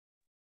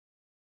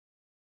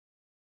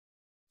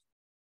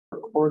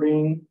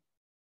recording.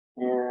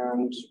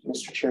 And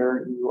Mr.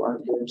 Chair, you are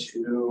here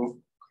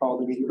to call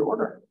the meeting to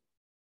order.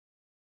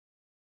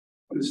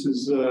 This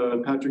is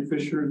Patrick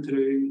Fisher,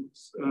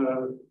 today's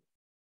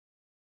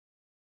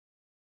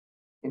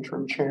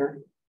interim chair.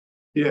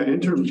 Yeah,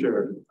 interim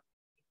chair.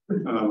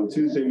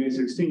 Tuesday, May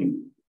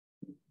 16th.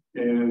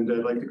 And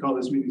I'd like to call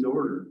this meeting to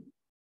order.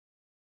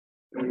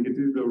 And we can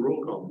do the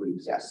roll call,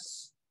 please.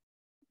 Yes.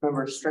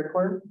 Member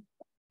Strickler,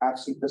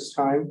 absent this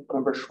time.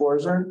 Member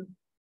Schwarzer,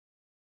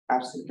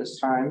 absent this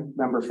time.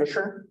 Member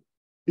Fisher.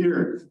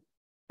 Here.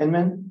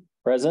 Hinman.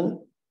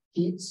 Present.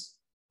 Keats.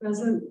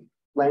 Present.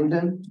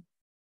 Langdon,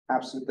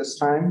 absent this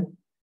time.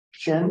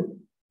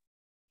 Shin.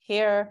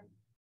 Here.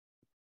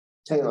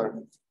 Taylor.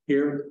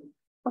 Here.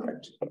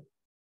 Perfect.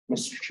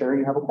 Mr. Chair,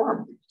 you have a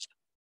quorum.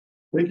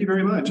 Thank you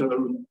very much.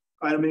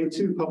 Item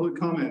A2, public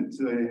comment.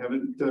 I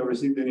haven't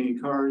received any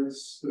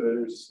cards.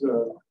 There's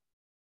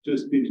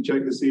just need to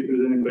check to see if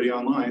there's anybody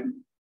online.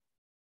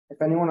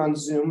 If anyone on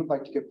Zoom would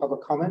like to give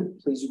public comment,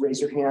 please raise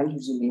your hand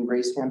using the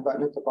raise hand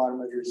button at the bottom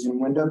of your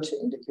Zoom window to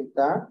indicate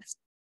that.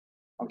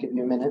 I'll give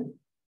you a minute.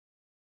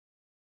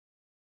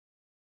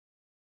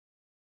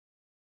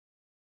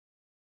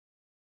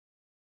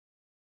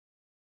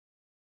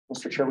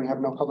 Mr. Chair, we have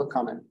no public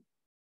comment.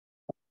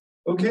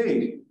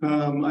 Okay,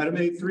 item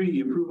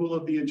A3, approval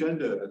of the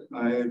agenda.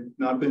 I have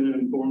not been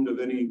informed of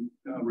any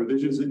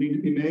revisions that need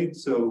to be made,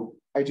 so.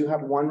 I do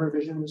have one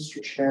revision,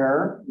 Mr.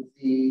 Chair.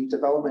 The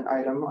development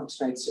item on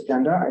tonight's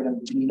agenda, item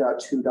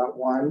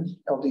D.2.1,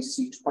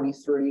 LDC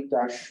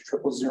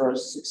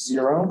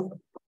 23-00060,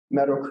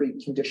 Meadow Creek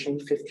Condition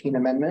 15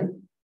 Amendment,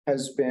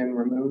 has been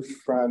removed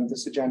from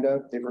this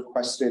agenda. They've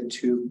requested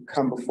to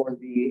come before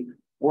the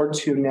Ward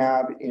 2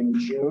 NAB in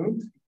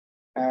June.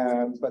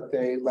 But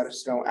they let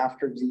us know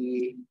after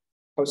the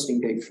posting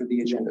date for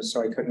the agenda,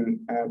 so I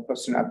couldn't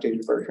post an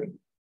updated version.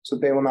 So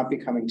they will not be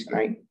coming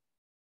tonight.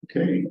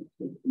 Okay.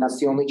 And that's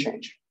the only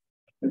change.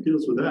 That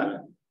deals with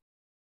that.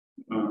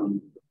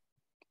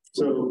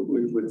 So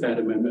with that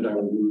amendment, I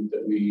will move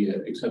that we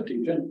accept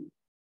the agenda.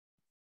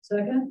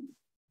 Second.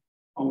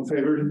 All in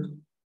favor?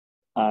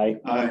 Aye.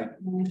 Aye.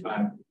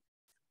 Aye.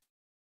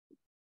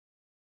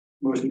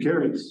 Motion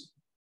carries.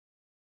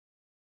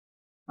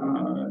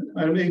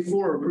 Item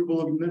A4,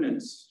 approval of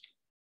minutes.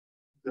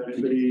 Does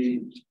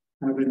anybody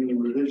have any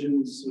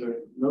revisions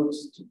or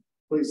notes to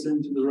place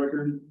into the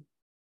record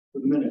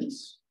for the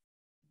minutes?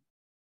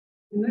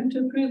 I'd like to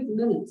approve the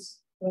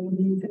minutes from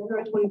the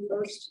February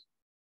 21st.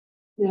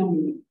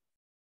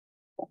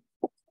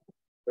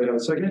 Wait a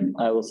second.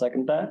 I will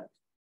second that.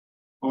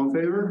 All in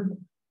favor?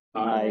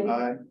 Aye.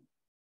 Aye.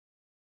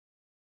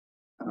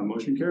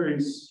 Motion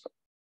carries.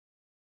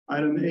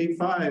 Item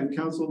A5,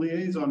 council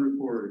liaison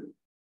report.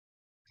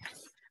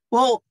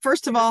 Well,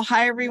 first of all,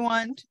 hi,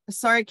 everyone.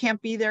 Sorry I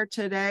can't be there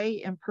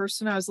today in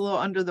person. I was a little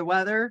under the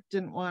weather.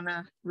 Didn't want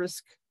to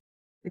risk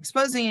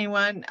exposing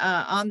anyone.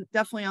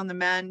 Definitely on the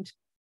mend.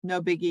 No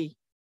biggie.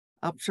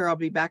 I'm sure I'll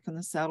be back in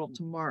the saddle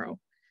tomorrow.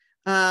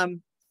 A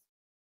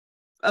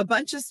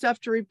bunch of stuff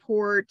to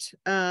report.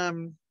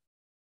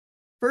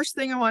 First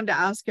thing I wanted to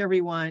ask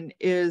everyone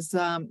is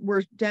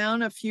we're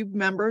down a few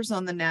members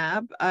on the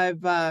NAB.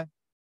 I've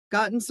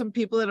gotten some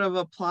people that have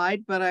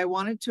applied, but I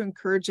wanted to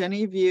encourage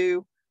any of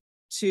you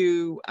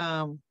to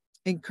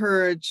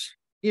encourage,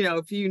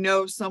 if you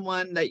know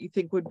someone that you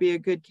think would be a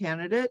good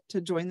candidate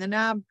to join the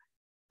NAB,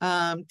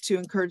 to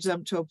encourage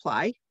them to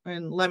apply,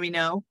 and let me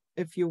know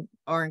if you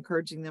are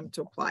encouraging them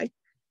to apply.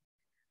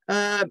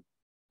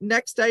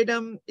 Next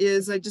item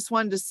is I just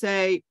wanted to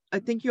say, I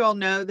think you all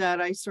know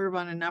that I serve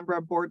on a number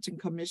of boards and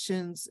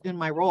commissions in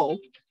my role.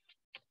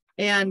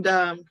 And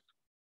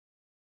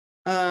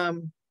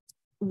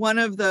one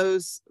of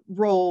those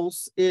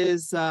roles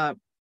is I'm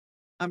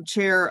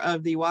chair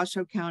of the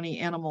Washoe County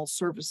Animal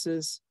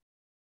Services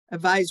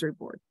Advisory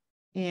Board.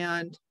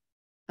 And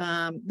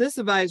this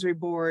advisory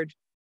board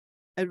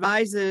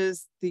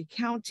advises the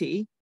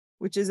county,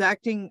 which is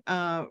acting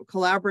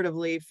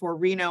collaboratively for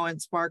Reno and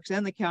Sparks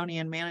and the county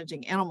in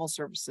managing animal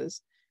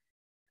services.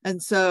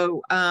 And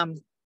so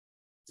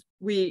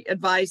we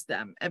advise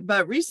them.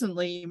 But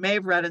recently, you may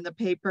have read in the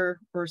paper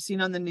or seen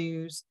on the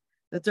news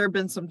that there have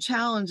been some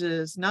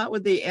challenges, not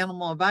with the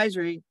animal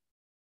advisory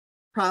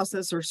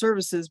process or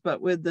services,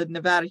 but with the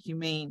Nevada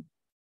Humane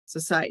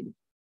Society.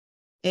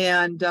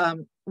 And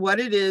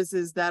what it is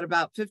that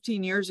about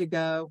 15 years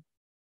ago,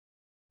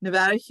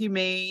 Nevada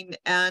Humane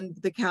and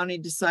the county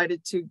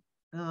decided to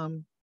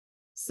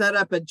set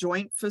up a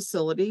joint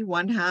facility.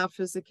 One half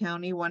is the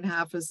county, one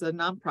half is a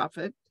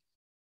nonprofit.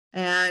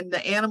 And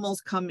the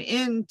animals come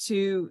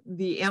into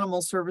the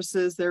animal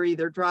services. They're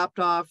either dropped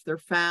off, they're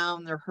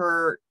found, they're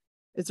hurt.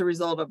 It's a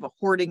result of a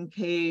hoarding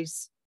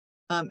case.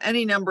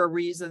 Any number of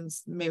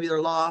reasons. Maybe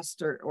they're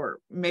lost or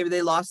maybe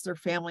they lost their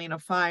family in a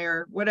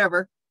fire,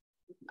 whatever.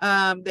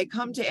 They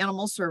come to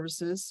animal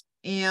services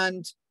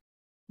and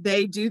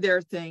they do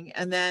their thing.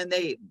 And then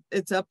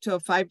it's up to a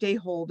 5-day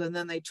hold. And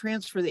then they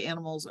transfer the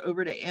animals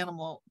over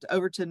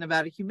to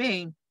Nevada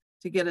Humane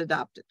to get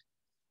adopted.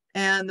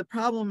 And the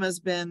problem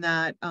has been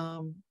that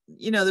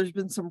there's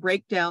been some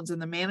breakdowns in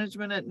the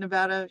management at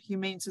Nevada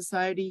Humane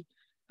Society.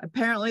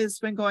 Apparently it's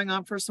been going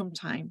on for some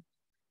time.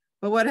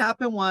 But what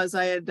happened was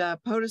I had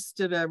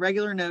posted a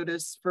regular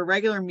notice for a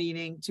regular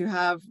meeting to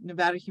have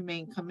Nevada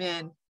Humane come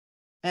in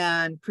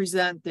and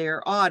present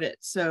their audit.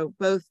 So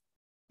both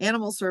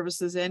Animal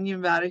Services and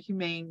Nevada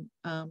Humane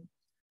are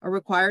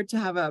required to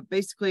have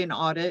basically an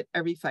audit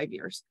every 5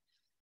 years.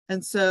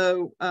 And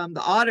so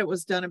the audit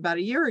was done about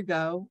a year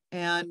ago,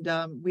 and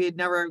we had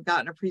never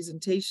gotten a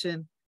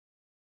presentation.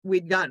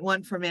 We'd gotten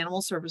one from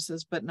Animal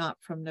Services, but not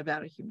from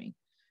Nevada Humane.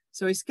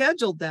 So we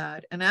scheduled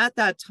that. And at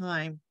that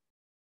time,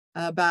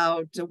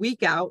 about a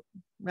week out,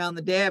 around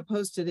the day I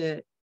posted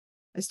it,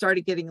 I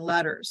started getting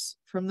letters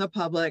from the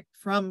public,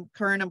 from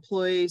current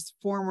employees,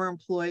 former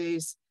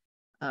employees,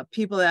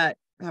 people that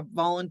have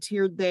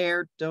volunteered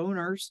there,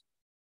 donors,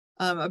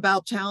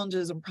 about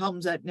challenges and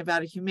problems at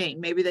Nevada Humane.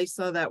 Maybe they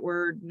saw that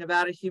word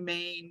Nevada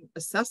Humane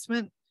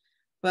assessment,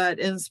 but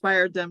it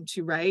inspired them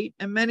to write.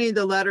 And many of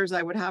the letters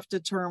I would have to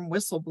term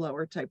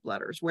whistleblower type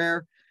letters,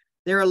 where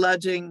they're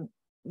alleging,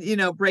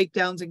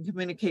 breakdowns in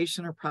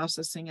communication or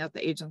processing at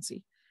the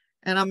agency.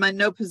 And I'm in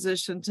no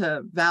position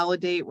to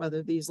validate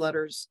whether these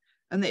letters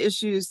and the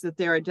issues that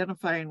they're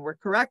identifying were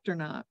correct or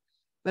not.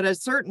 But at a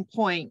certain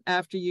point,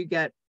 after you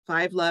get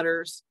 5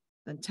 letters,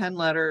 then 10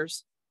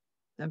 letters,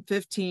 then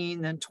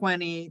 15, then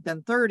 20,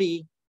 then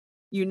 30,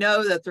 you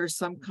know that there's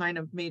some kind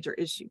of major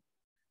issue.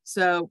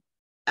 So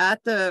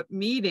at the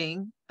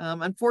meeting,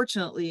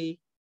 unfortunately,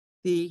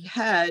 the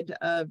head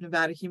of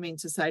Nevada Humane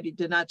Society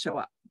did not show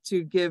up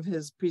to give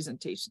his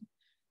presentation.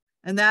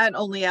 And that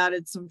only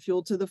added some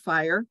fuel to the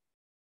fire.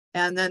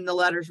 And then the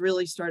letters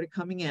really started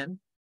coming in.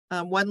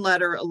 One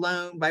letter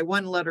alone by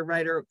one letter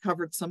writer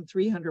covered some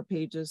 300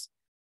 pages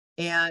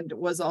and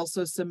was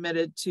also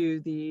submitted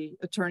to the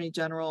Attorney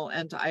General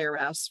and to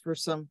IRS for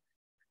some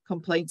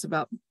complaints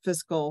about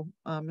fiscal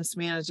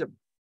mismanagement.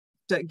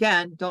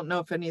 Again, don't know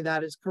if any of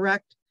that is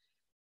correct.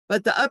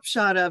 But the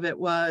upshot of it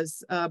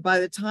was by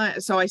the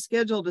time, so I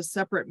scheduled a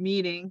separate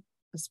meeting,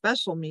 a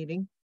special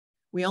meeting.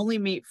 We only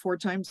meet 4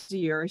 times a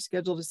year. I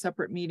scheduled a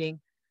separate meeting,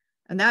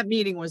 and that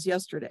meeting was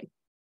yesterday.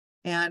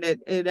 And it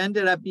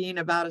ended up being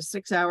about a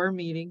 6-hour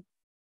meeting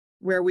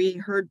where we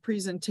heard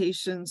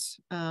presentations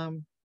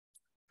from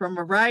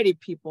a variety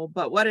of people.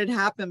 But what had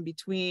happened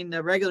between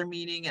the regular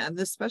meeting and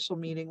this special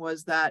meeting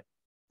was that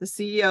the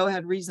CEO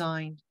had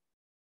resigned.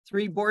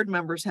 3 board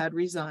members had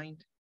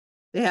resigned.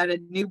 They had a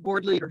new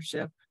board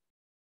leadership.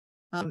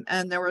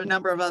 And there were a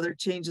number of other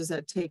changes that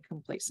had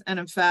taken place. And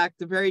in fact,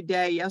 the very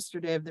day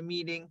yesterday of the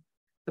meeting,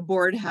 the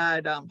board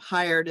had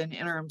hired an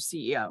interim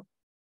CEO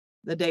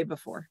the day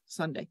before,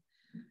 Sunday.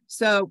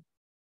 So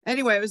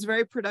anyway, it was a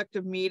very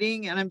productive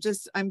meeting. And I'm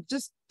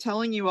just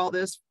telling you all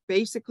this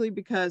basically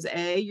because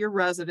you're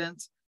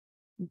residents.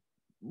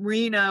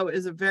 Reno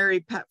is a very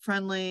pet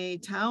friendly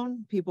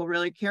town. People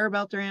really care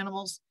about their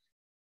animals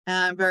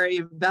and very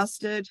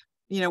invested.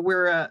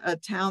 We're a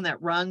town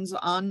that runs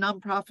on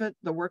nonprofit,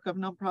 the work of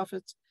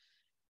nonprofits.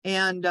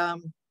 And,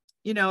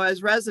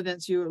 as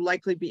residents, you would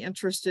likely be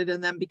interested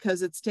in them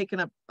because it's taken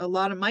up a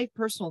lot of my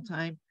personal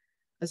time,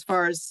 as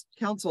far as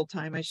council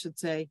time, I should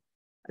say.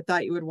 I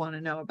thought you would want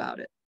to know about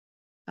it.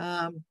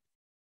 And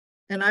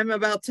I'm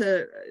about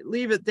to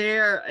leave it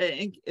there.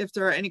 If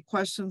there are any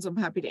questions, I'm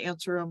happy to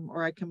answer them,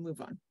 or I can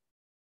move on.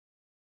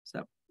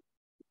 So.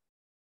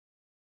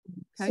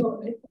 Okay.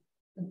 So,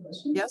 a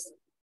question? Yes.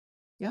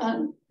 Yeah.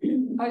 All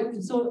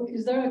right, so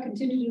is there a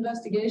continued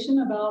investigation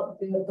about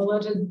the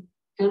alleged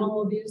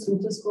animal abuse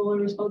and fiscal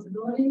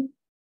irresponsibility?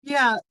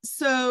 Yeah,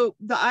 so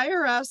the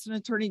IRS and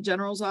Attorney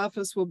General's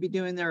office will be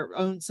doing their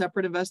own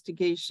separate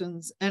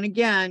investigations. And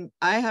again,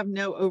 I have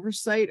no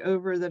oversight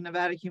over the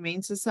Nevada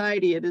Humane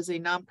Society. It is a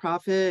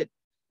nonprofit.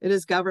 It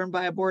is governed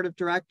by a board of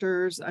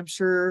directors. I'm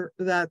sure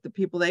that the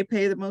people they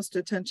pay the most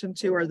attention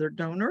to are their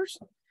donors,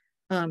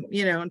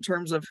 in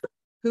terms of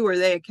who are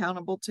they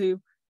accountable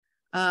to.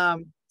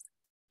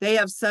 They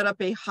have set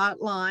up a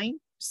hotline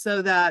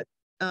so that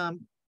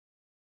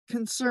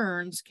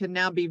concerns can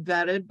now be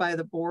vetted by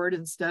the board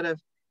instead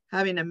of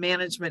having a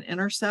management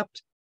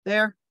intercept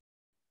there,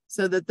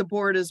 so that the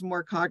board is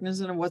more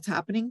cognizant of what's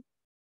happening.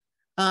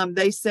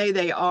 They say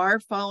they are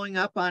following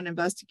up on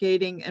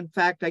investigating. In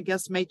fact, I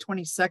guess May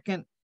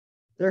 22nd,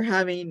 they're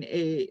having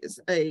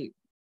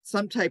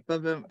some type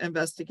of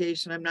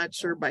investigation. I'm not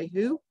sure by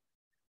who,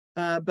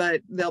 but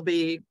they'll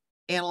be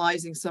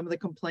analyzing some of the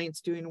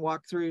complaints, doing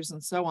walkthroughs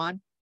and so on.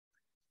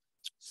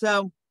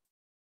 So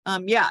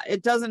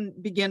it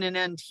doesn't begin and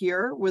end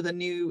here with a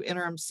new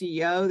interim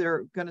CEO.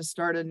 They're going to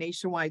start a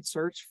nationwide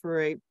search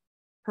for a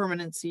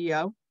permanent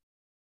CEO.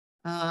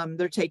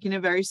 They're taking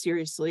it very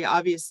seriously,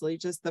 obviously,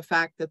 just the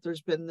fact that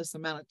there's been this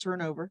amount of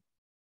turnover.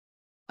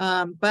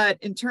 But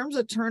in terms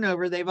of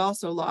turnover, they've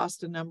also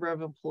lost a number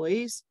of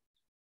employees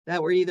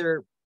that were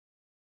either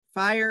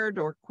fired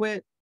or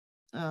quit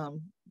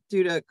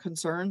due to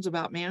concerns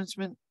about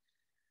management.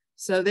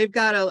 So they've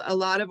got a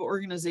lot of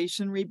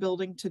organization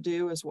rebuilding to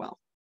do as well.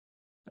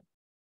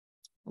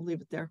 I'll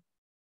leave it there.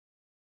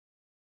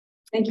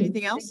 Thank you.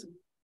 Anything else?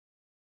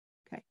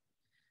 Okay.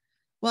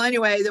 Well,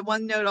 anyway, the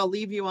one note I'll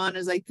leave you on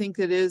is I think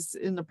it is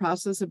in the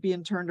process of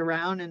being turned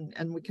around,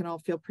 and we can all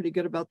feel pretty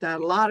good about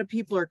that. A lot of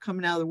people are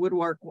coming out of the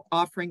woodwork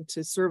offering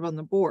to serve on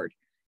the board.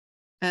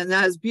 And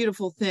that is a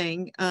beautiful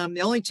thing.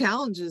 The only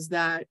challenge is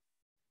that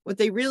what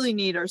they really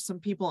need are some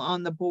people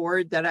on the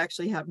board that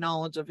actually have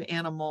knowledge of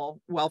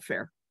animal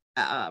welfare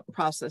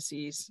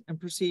processes and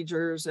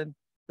procedures and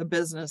the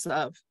business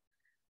of.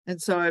 And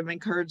so I'm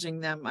encouraging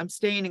them. I'm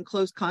staying in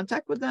close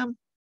contact with them.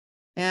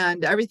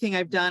 And everything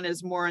I've done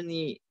is more in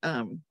the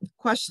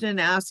question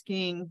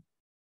asking,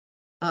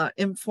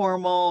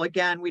 informal.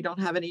 Again, we don't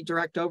have any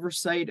direct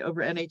oversight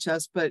over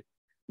NHS, but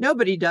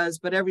nobody does,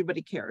 but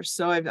everybody cares.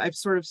 So I've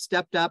sort of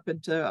stepped up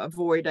and to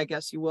avoid, I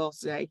guess you will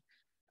say,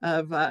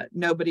 of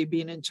nobody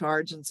being in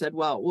charge, and said,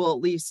 well, we'll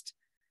at least,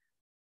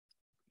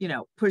 you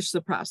know, push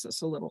the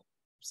process a little.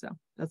 So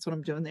that's what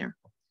I'm doing there.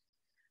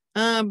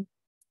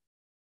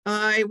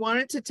 I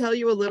wanted to tell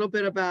you a little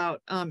bit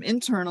about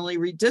internally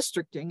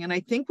redistricting, and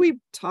I think we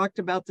talked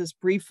about this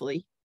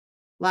briefly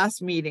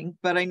last meeting,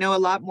 but I know a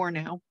lot more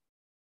now.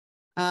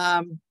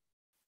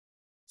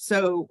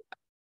 So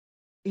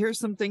here's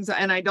some things,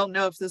 and I don't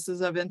know if this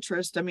is of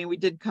interest. I mean, we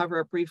did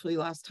cover it briefly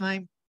last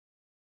time,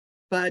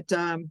 but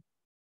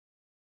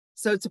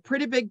so it's a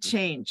pretty big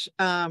change.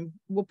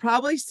 We'll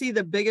probably see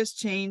the biggest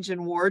change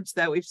in wards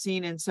that we've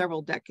seen in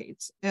several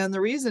decades. And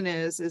the reason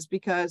is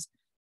because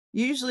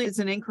usually it's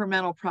an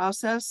incremental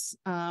process,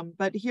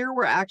 but here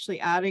we're actually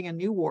adding a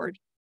new ward,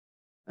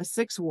 a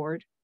 6th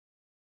ward.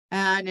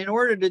 And in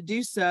order to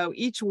do so,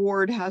 each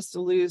ward has to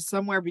lose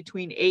somewhere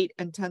between 8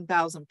 and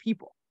 10,000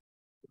 people.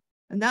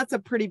 And that's a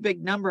pretty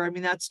big number. I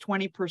mean, that's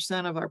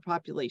 20% of our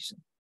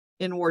population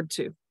in Ward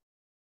 2.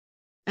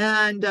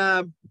 And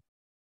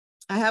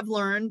I have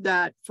learned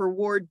that for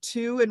Ward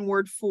 2 and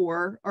Ward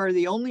 4 are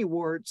the only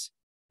wards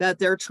that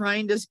they're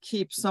trying to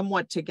keep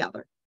somewhat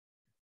together.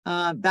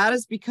 That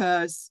is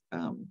because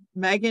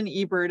Megan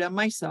Ebert and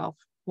myself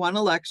won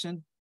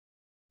election,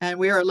 and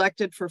we are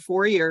elected for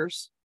 4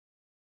 years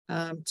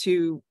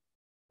to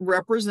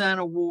represent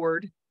a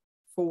ward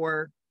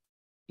for,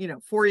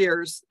 4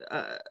 years,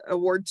 a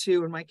Ward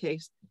 2 in my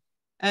case.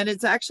 And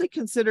it's actually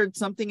considered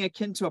something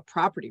akin to a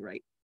property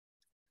right.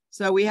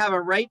 So we have a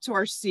right to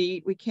our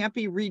seat. We can't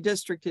be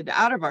redistricted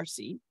out of our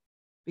seat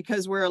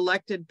because we're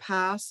elected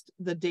past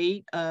the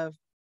date of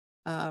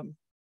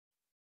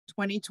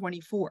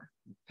 2024,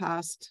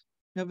 past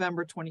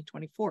November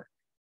 2024.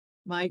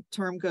 My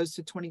term goes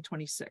to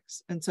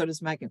 2026, and so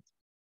does Megan.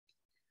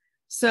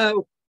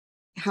 So,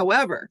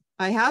 however,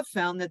 I have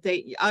found that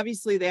they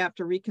have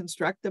to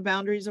reconstruct the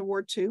boundaries of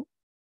Ward 2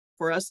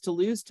 for us to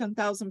lose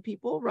 10,000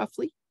 people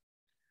roughly.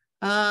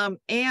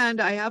 And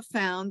I have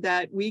found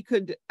that we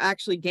could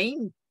actually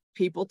gain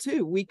people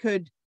too. We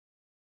could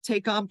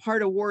take on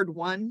part of Ward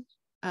 1,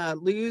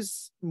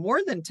 lose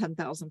more than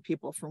 10,000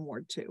 people from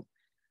Ward 2.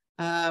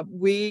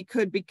 We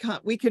could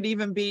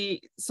even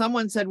be,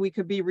 someone said we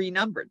could be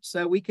renumbered.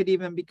 So we could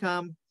even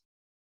become,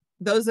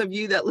 those of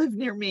you that live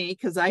near me,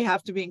 because I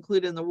have to be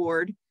included in the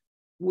ward,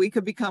 we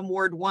could become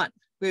Ward 1.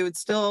 We would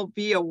still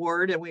be a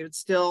ward and we would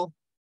still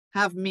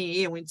have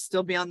me and we'd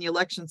still be on the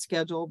election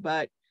schedule,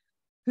 but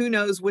who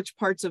knows which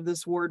parts of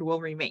this ward will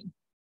remain.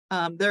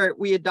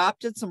 We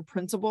adopted some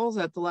principles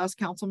at the last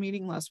council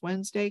meeting last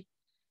Wednesday,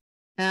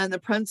 and the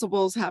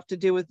principles have to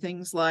do with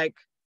things like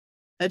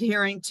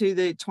adhering to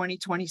the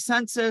 2020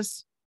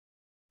 census,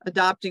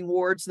 adopting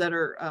wards that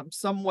are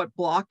somewhat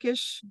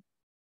blockish.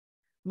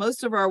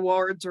 Most of our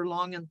wards are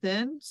long and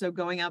thin, so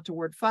going out to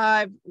Ward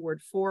 5,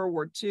 Ward 4,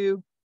 Ward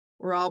 2,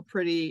 we're all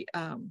pretty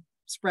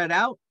spread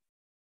out.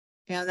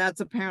 And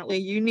that's apparently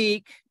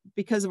unique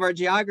because of our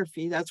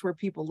geography. That's where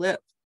people live.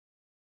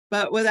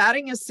 But with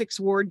adding a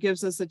 6th ward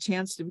gives us a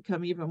chance to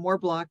become even more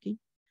blocky.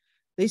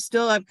 They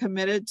still have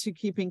committed to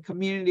keeping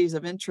communities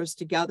of interest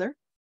together.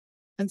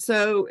 And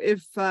so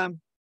if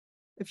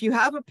you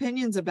have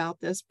opinions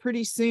about this,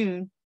 pretty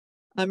soon,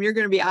 you're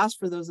going to be asked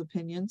for those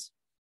opinions.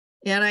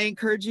 And I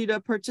encourage you to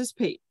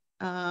participate.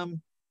 The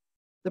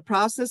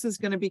process is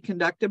going to be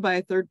conducted by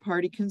a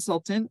third-party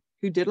consultant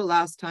who did it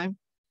last time.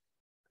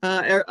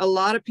 A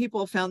lot of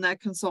people found that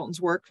consultant's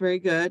work very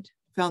good,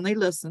 found they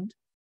listened.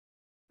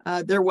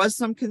 There was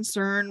some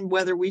concern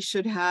whether we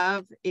should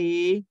have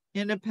an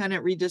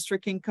independent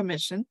redistricting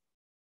commission.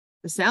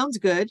 It sounds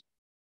good,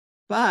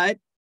 but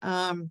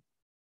at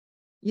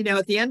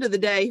the end of the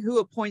day, who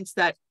appoints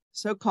that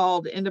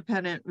so-called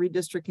independent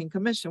redistricting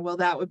commission? Well,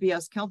 that would be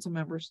us council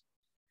members.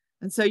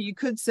 And so you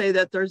could say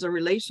that there's a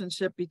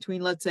relationship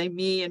between, let's say,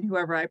 me and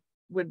whoever I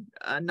would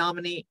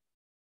nominate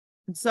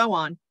and so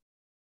on.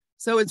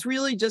 So it's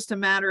really just a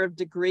matter of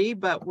degree,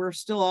 but we're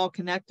still all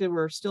connected.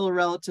 We're still a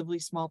relatively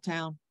small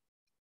town.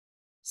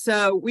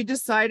 So we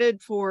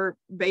decided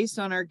based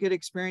on our good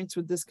experience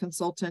with this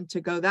consultant, to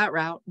go that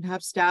route and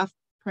have staff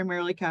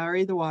primarily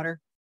carry the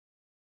water.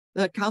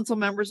 The council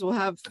members will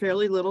have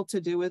fairly little to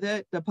do with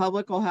it. The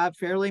public will have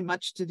fairly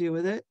much to do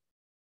with it.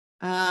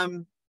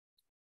 Of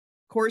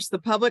course, the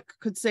public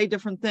could say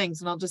different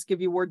things, and I'll just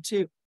give you Ward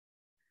 2.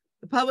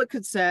 The public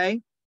could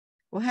say,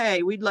 well,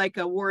 hey, we'd like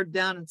a ward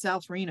down in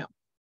South Reno.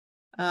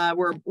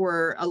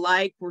 We're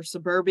alike, we're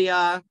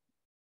suburbia,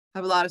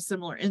 have a lot of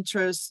similar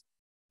interests.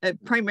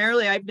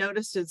 Primarily, I've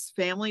noticed it's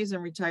families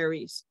and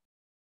retirees,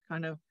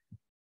 kind of.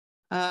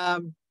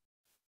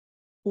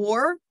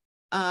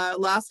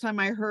 Last time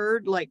I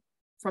heard, like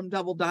from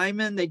Double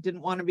Diamond, they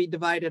didn't want to be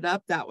divided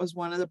up. That was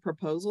one of the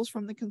proposals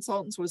from the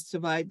consultants, was to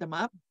divide them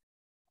up.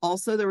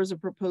 Also, there was a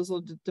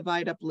proposal to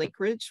divide up Lake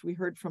Ridge. We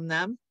heard from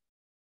them.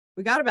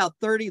 We got about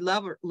 30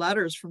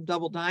 letters from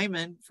Double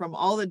Diamond, from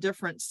all the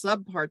different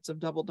subparts of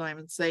Double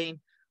Diamond, saying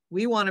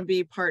we want to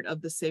be part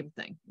of the same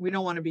thing. We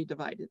don't want to be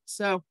divided.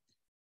 So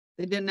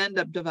they didn't end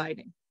up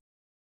dividing.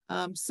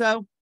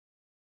 So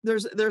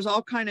there's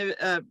all kind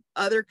of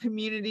other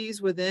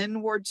communities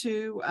within Ward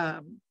 2.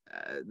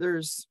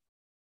 There's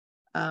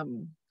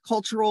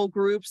cultural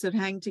groups that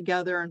hang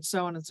together and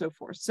so on and so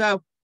forth.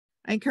 So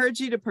I encourage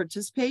you to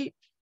participate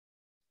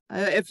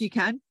if you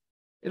can.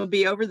 It'll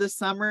be over the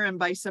summer, and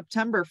by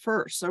September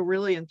 1st, so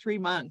really in 3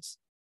 months,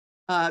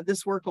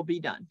 this work will be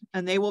done,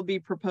 and they will be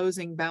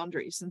proposing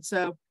boundaries. And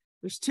so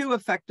there's 2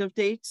 effective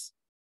dates.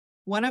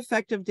 One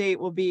effective date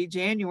will be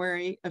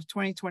January of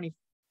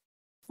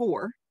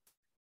 2024.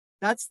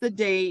 That's the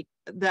date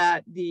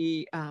that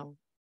the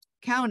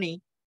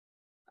county,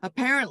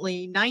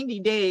 apparently 90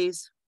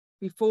 days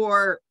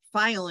before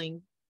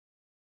filing,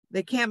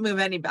 they can't move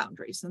any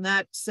boundaries. And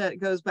that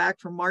goes back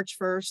from March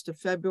 1st to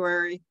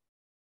February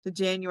to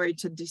January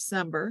to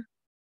December.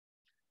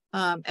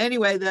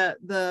 Anyway,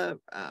 the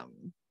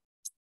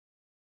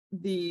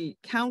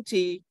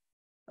county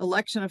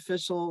election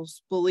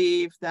officials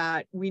believe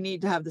that we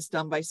need to have this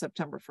done by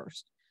September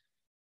 1st.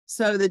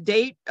 So the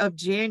date of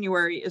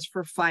January is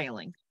for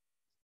filing,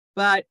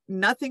 but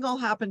nothing will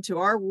happen to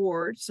our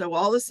ward. So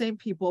all the same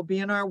people will be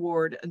in our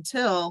ward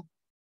until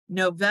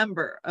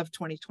November of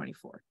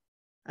 2024.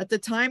 At the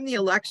time the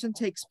election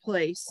takes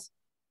place,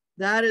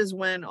 that is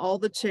when all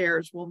the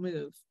chairs will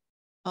move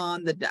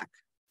on the deck.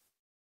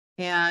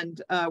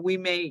 And we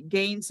may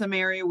gain some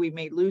area, we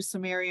may lose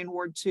some area in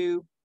Ward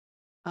 2.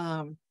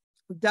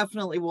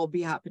 Definitely will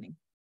be happening.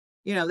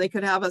 You know, they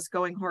could have us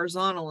going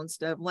horizontal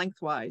instead of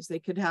lengthwise. They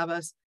could have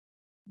us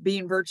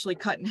being virtually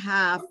cut in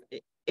half,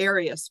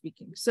 area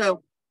speaking.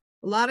 So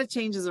a lot of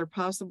changes are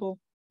possible.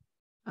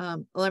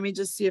 Let me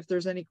just see if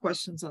there's any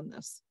questions on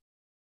this.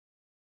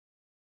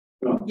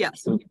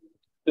 Yes.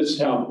 This is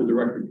Hal for the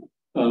record.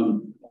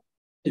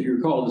 If you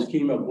recall, this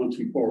came up once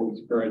before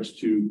with regards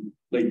to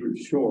Lake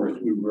Ridge Shores.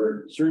 We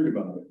were concerned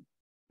about it.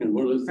 And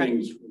one of the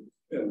things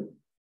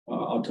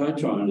I'll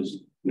touch on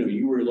is, you know,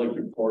 you were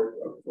elected for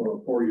a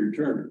 4-year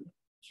term.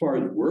 As far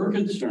as we're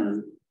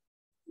concerned,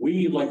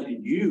 we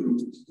elected you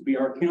to be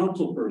our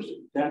council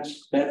person.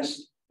 That's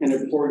an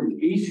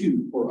important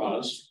issue for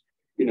us,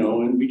 you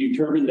know, and we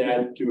determined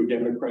that through a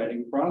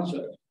democratic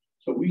process.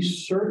 So we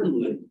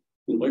certainly,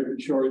 the Lake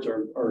Ridge Shores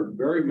are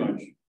very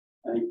much,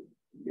 I think,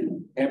 you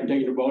know, haven't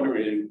taken a vote or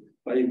anything,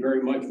 but I think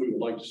very much we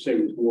would like to say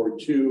with Ward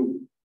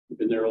 2, we've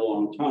been there a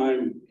long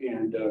time,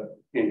 and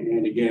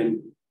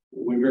again,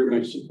 we very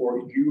much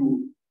support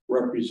you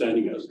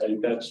representing us. I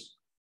think that's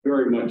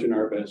very much in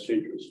our best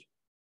interest.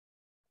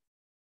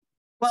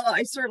 Well,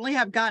 I certainly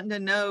have gotten to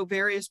know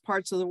various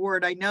parts of the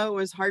ward. I know it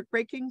was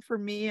heartbreaking for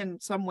me in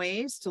some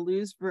ways to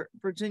lose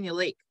Virginia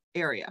Lake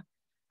area.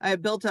 I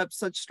have built up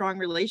such strong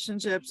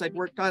relationships. I'd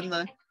worked on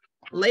the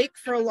lake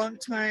for a long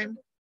time.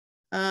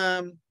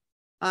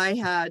 I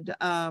had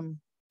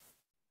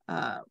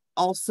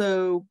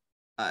also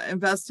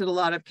invested a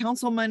lot of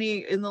council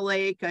money in the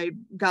lake. I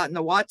got in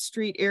the Watt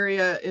Street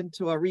area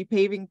into a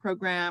repaving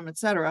program,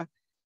 etc.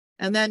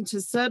 And then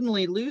to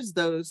suddenly lose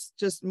those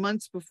just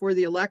months before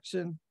the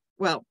election,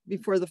 well,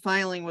 before the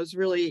filing, was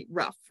really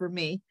rough for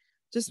me,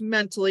 just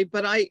mentally.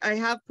 But I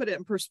have put it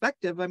in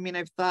perspective. I mean,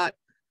 I've thought,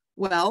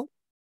 well,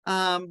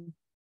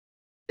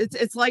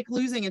 it's like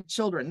losing a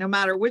children. No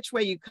matter which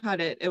way you cut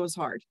it, it was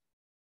hard.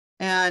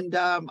 And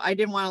I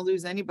didn't want to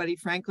lose anybody.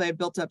 Frankly, I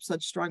built up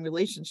such strong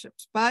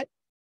relationships, but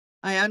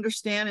I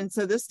understand. And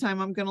so this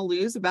time I'm going to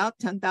lose about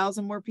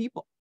 10,000 more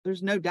people.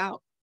 There's no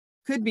doubt.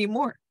 Could be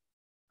more.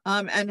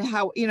 And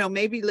how, you know,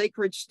 maybe Lake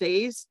Ridge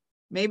stays,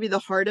 maybe the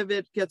heart of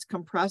it gets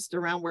compressed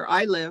around where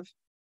I live.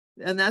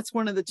 And that's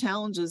one of the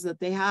challenges that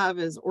they have,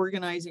 is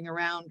organizing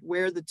around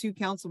where the 2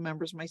 council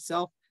members,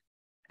 myself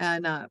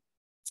and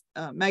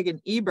Megan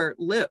Ebert,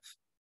 live.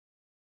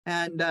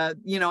 And,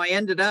 you know, I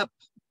ended up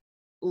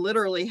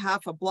literally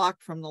half a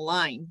block from the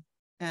line.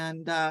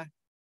 And,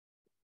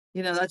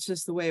 you know, that's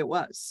just the way it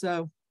was.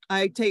 So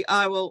I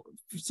will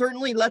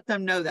certainly let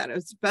them know that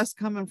it's best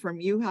coming from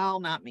you, Hal,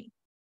 not me.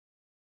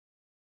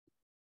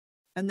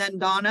 And then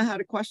Donna had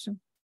a question.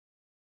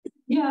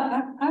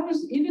 Yeah, I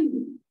was,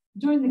 even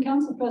during the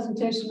council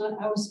presentation,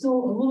 I was still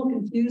a little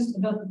confused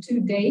about the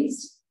 2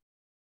 dates.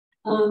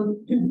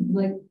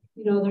 Like,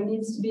 you know, there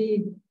needs to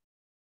be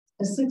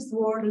a 6th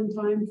ward in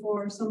time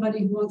for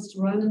somebody who wants to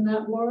run in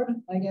that ward,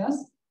 I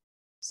guess.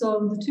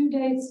 So the 2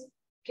 dates,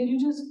 can you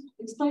just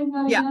explain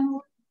that again?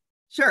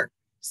 Sure.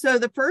 So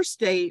the first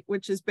date,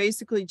 which is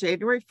basically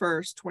January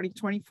 1st,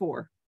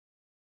 2024,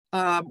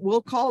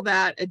 we'll call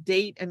that a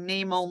date and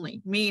name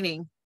only,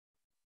 meaning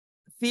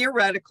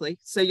theoretically,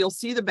 so you'll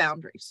see the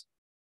boundaries,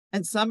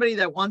 and somebody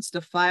that wants to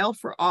file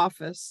for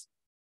office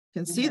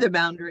can see the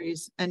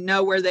boundaries and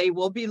know where they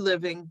will be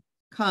living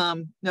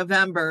come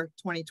November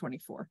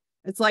 2024.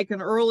 It's like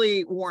an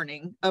early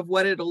warning of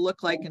what it'll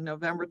look like in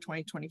November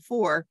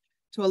 2024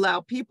 to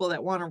allow people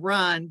that want to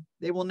run,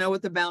 they will know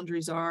what the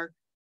boundaries are.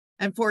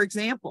 And for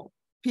example,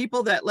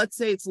 people that, let's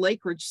say it's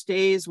Lakeridge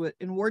stays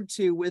in Ward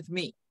 2 with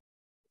me.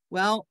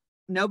 Well,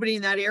 nobody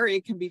in that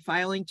area can be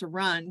filing to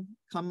run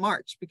come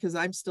March because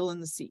I'm still in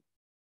the seat.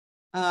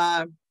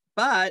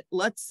 But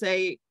let's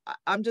say,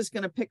 I'm just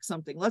going to pick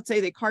something. Let's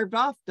say they carved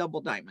off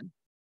Double Diamond.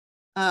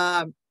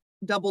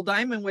 Double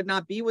Diamond would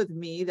not be with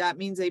me. That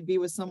means they'd be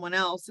with someone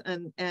else,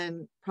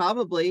 and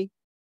probably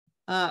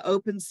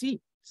open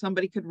seat.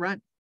 Somebody could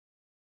run.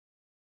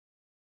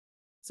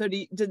 So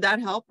did that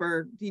help,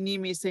 or do you need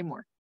me to say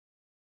more?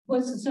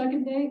 What's the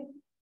second date?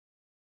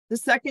 The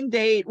second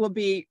date will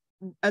be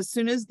as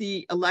soon as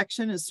the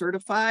election is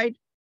certified.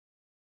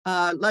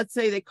 Let's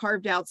say they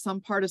carved out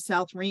some part of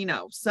South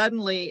Reno.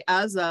 Suddenly,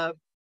 as of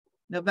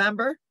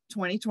November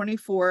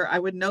 2024, I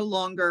would no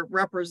longer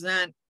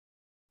represent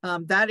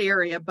that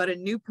area, but a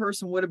new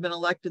person would have been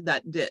elected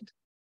that did.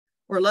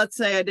 Or let's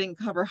say I didn't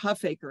cover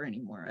Huffaker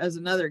anymore, as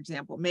another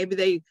example. Maybe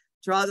they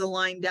draw the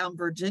line down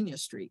Virginia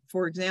Street,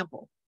 for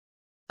example.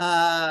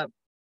 I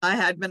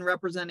had been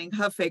representing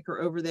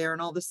Huffaker over there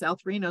and all the South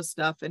Reno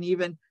stuff, and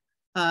even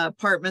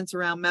apartments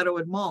around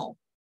Meadowood Mall.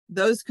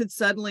 Those could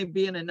suddenly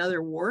be in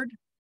another ward,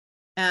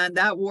 and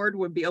that ward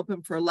would be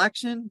open for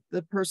election.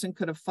 The person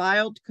could have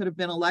filed, could have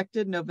been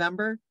elected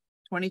November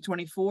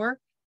 2024.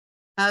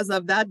 As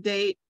of that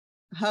date,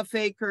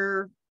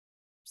 Huffaker,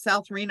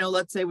 South Reno,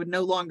 let's say, would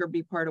no longer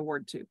be part of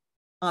Ward 2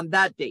 on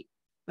that date.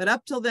 But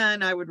up till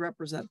then, I would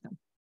represent them.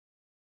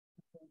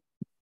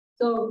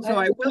 So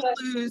I will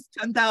lose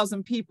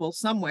 10,000 people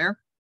somewhere,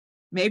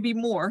 maybe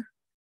more.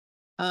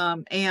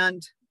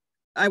 And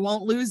I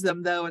won't lose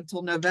them, though,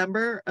 until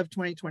November of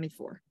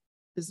 2024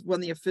 is when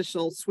the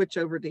official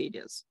switchover date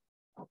is.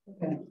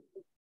 Okay.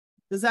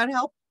 Does that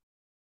help?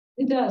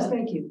 It does.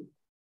 Thank you.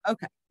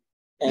 Okay.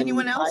 And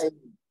anyone else?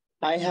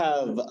 I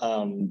have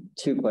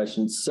two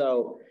questions.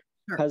 So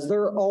Sure. Has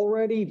there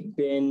already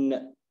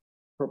been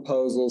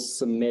proposals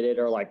submitted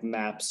or like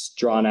maps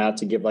drawn out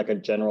to give like a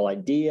general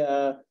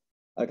idea?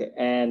 Okay.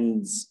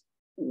 And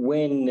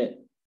when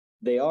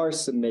they are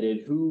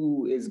submitted,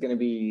 who is going to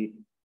be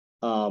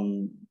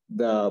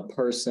the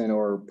person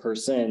or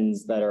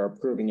persons that are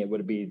approving it?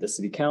 Would it be the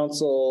city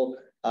council,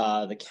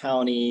 the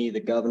county, the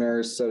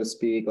governor, so to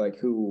speak? Like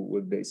who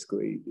would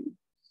basically be?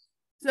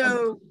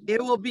 So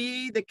it will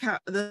be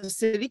the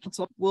city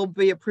council will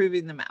be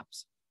approving the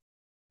maps.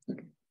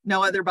 Okay.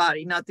 No other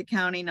body, not the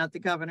county, not the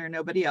governor,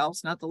 nobody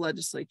else, not the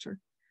legislature.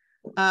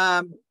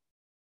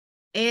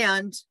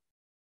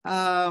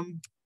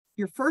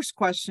 Your first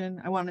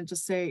question, I wanted to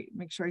say,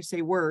 make sure I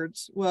say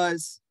words,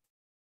 was,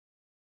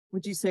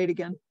 would you say it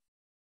again?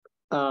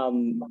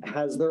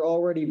 Has there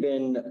already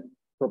been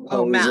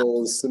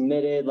proposals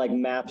submitted, like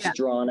maps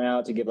drawn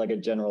out to give like a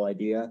general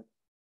idea?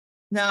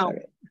 No.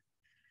 Okay.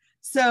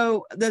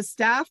 So the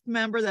staff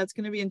member that's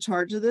going to be in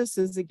charge of this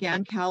is,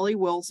 again, Callie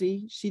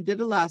Wilsey. She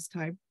did it last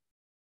time.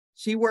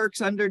 She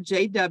works under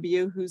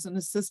JW, who's an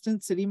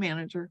assistant city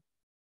manager.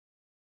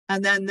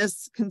 And then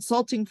this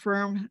consulting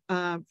firm,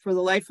 for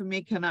the life of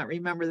me, cannot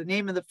remember the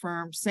name of the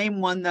firm.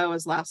 Same one, though,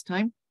 as last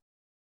time.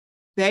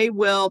 They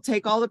will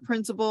take all the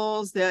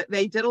principles that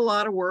they did a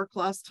lot of work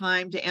last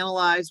time to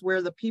analyze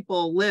where the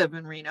people live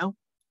in Reno.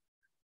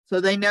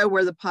 So they know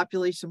where the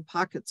population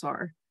pockets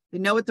are. They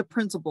know what the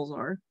principles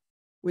are,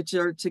 which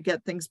are to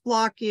get things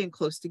blocky and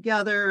close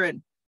together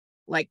and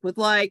like with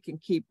like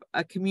and keep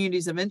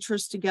communities of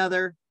interest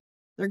together.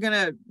 They're going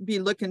to be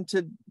looking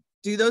to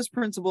do those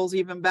principles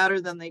even better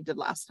than they did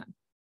last time.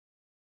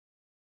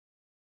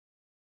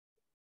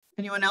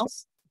 Anyone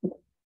else?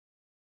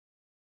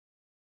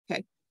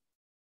 Okay.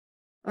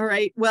 All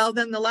right. Well,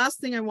 then the last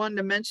thing I wanted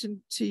to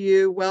mention to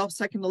you, well,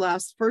 second to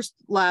last, first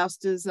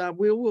last is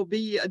we will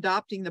be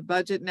adopting the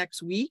budget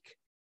next week.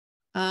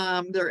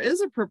 There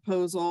is a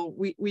proposal.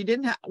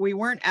 We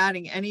weren't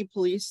adding any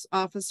police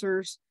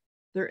officers.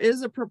 There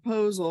is a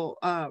proposal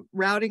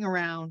routing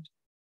around.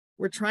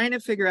 We're trying to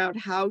figure out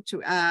how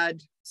to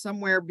add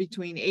somewhere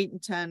between 8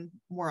 and 10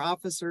 more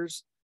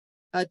officers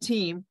a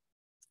team.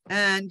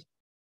 And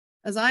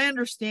as I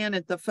understand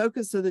it, the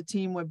focus of the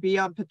team would be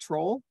on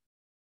patrol,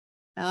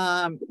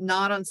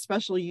 not on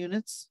special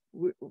units.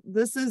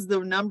 This is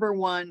the number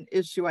one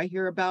issue I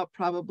hear about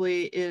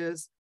probably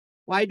is,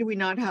 why do we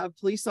not have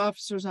police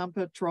officers on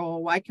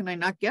patrol? Why can I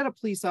not get a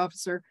police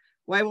officer?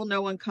 Why will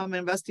no one come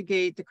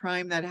investigate the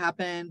crime that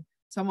happened?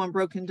 Someone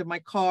broke into my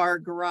car,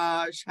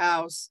 garage,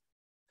 house,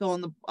 fill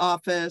in the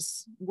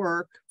office,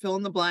 work, fill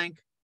in the blank,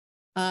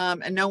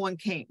 and no one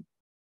came.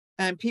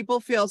 And people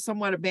feel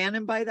somewhat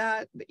abandoned by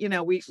that. You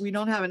know, we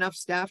don't have enough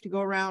staff to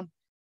go around,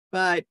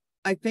 but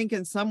I think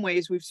in some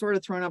ways we've sort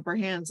of thrown up our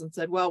hands and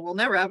said, well, we'll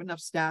never have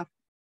enough staff.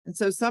 And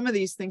so some of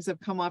these things have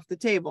come off the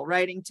table,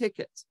 writing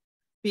tickets,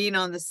 being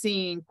on the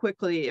scene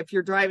quickly. If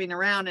you're driving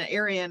around an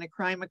area and a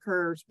crime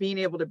occurs, being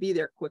able to be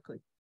there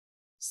quickly.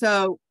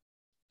 So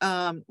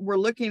we're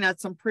looking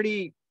at some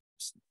pretty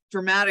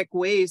dramatic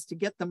ways to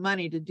get the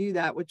money to do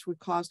that, which would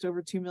cost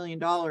over $2 million.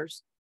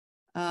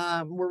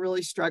 We're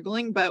really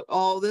struggling, but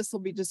all this will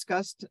be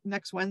discussed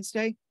next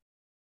Wednesday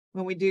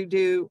when we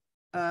do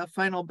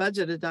final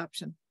budget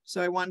adoption.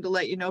 So I wanted to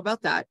let you know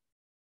about that.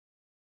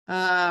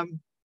 And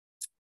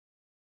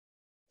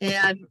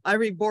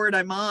every board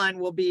I'm on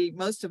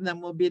most of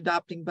them will be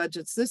adopting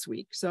budgets this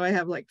week. So I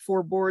have like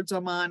 4 boards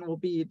I'm on, will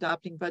be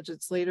adopting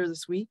budgets later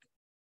this week.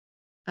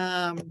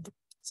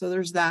 So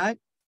there's that.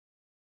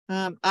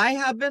 I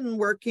have been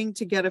working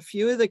to get a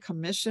few of the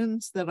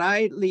commissions that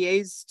I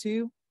liaise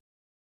to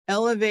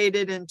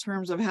elevated in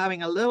terms of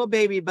having a little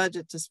baby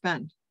budget to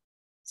spend.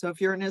 So if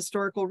you're in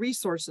historical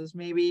resources,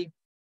 maybe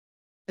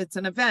it's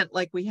an event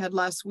like we had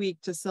last week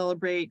to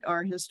celebrate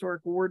our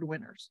historic award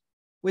winners,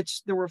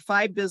 which there were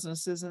 5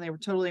 businesses and they were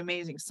totally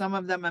amazing. Some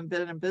of them have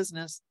been in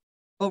business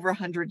over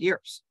 100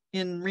 years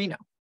in Reno.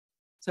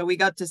 So we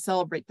got to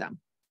celebrate them.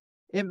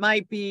 It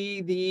might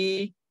be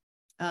the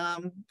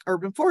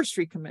Urban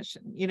Forestry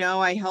Commission. You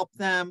know, I help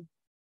them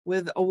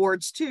with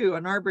awards too,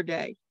 on Arbor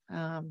Day,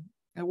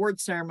 award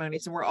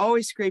ceremonies, and we're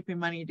always scraping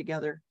money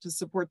together to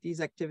support these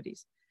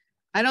activities.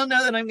 I don't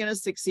know that I'm going to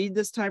succeed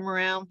this time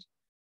around,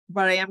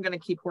 but I am going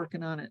to keep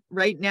working on it.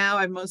 Right now,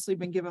 I've mostly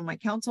been given my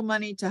council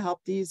money to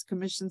help these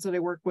commissions that I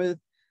work with,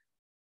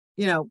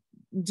 you know,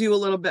 do a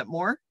little bit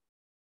more.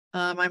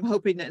 I'm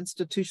hoping to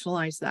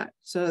institutionalize that.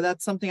 So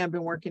that's something I've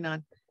been working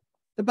on.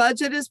 The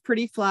budget is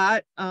pretty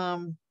flat.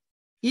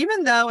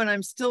 Even though, and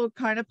I'm still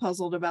kind of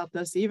puzzled about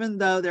this, even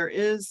though there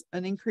is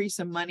an increase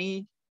in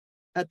money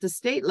at the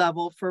state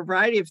level for a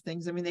variety of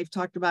things. I mean, they've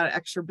talked about an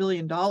extra $1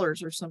 billion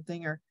or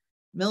something, or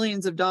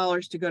millions of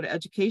dollars to go to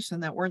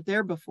education that weren't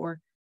there before.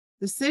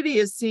 The city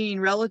is seeing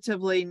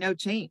relatively no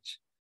change.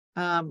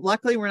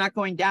 Luckily, we're not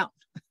going down,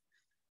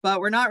 but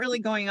we're not really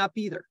going up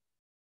either.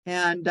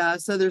 And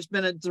so there's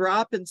been a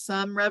drop in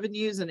some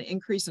revenues and an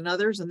increase in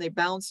others, and they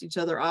balance each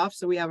other off.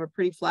 So we have a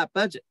pretty flat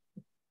budget.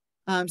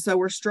 So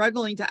we're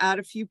struggling to add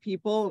a few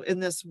people in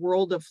this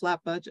world of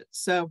flat budgets.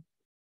 So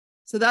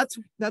that's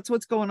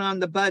what's going on in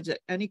the budget.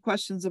 Any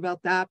questions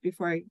about that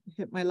before I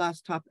hit my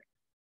last topic?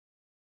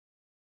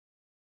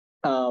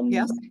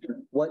 Yes.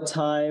 What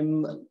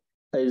time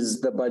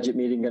is the budget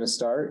meeting going to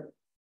start?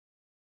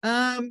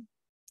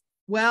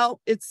 Well,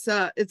 it's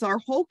our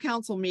whole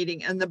council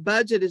meeting, and the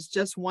budget is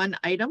just one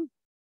item,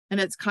 and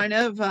it's kind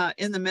of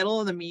in the middle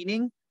of the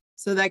meeting,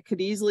 so that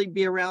could easily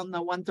be around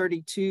the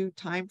 1:32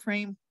 time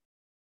frame,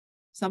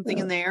 something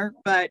in there.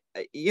 But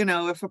you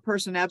know, if a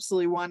person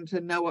absolutely wanted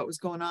to know what was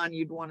going on,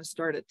 you'd want to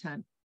start at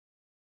 10.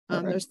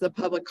 There's the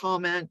public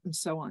comment and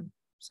so on.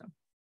 So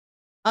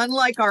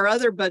unlike our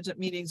other budget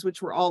meetings,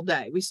 which were all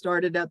day, we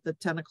started at the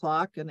 10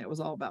 o'clock and it was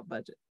all about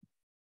budget.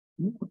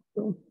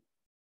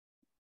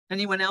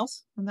 Anyone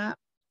else on that?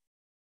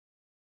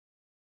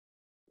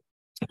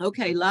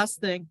 Okay, last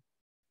thing.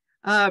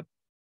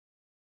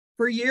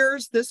 For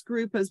years, this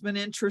group has been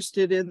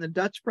interested in the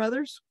Dutch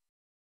brothers.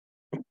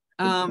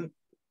 I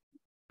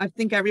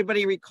think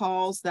everybody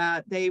recalls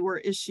that they were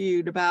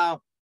issued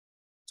about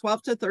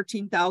 $12,000 to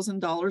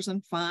 $13,000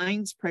 in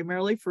fines,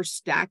 primarily for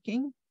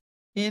stacking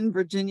in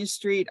Virginia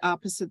Street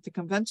opposite the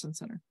convention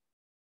center.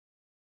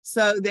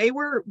 So they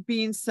were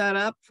being set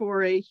up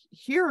for a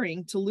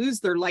hearing to lose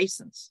their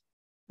license,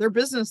 their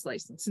business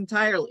license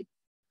entirely.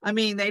 I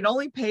mean, they'd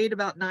only paid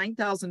about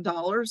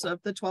 $9,000 of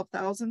the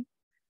 $12,000,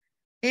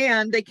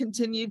 and they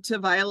continued to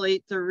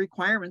violate the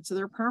requirements of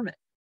their permit.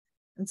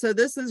 And so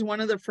this is one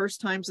of the first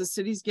times the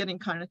city's getting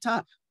kind of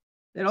tough.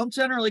 They don't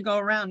generally go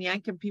around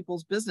yanking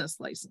people's business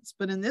license,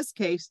 but in this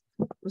case,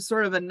 it was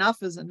sort of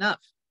enough is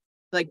enough.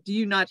 Like, do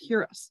you not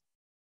hear us?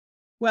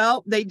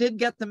 Well, they did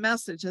get the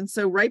message. And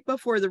so right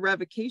before the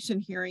revocation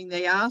hearing,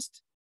 they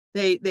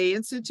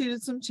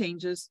instituted some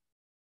changes,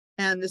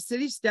 and the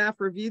city staff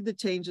reviewed the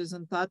changes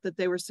and thought that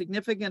they were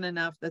significant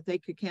enough that they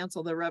could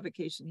cancel the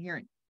revocation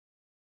hearing.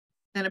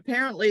 And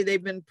apparently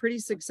they've been pretty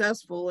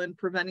successful in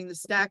preventing the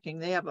stacking.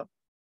 They have a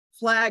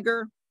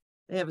flagger,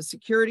 they have a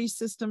security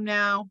system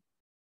now.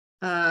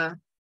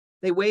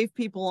 They wave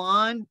people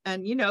on,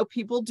 and you know,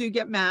 people do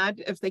get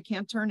mad if they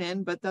can't turn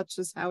in, but that's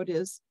just how it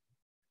is.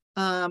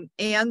 And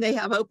they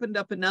have opened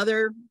up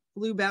another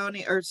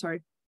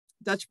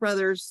Dutch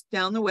Brothers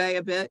down the way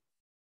a bit.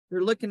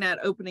 They're looking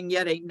at opening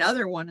yet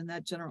another one in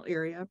that general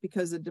area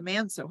because the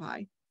demand's so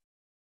high.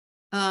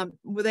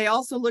 They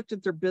also looked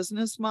at their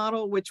business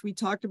model, which we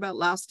talked about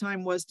last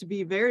time, was to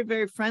be very,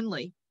 very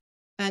friendly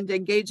and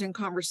engage in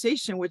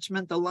conversation, which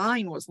meant the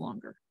line was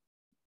longer.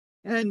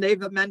 And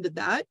they've amended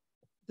that.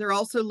 They're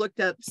also looked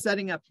at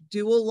setting up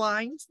dual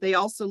lines. They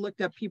also looked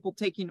at people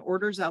taking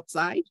orders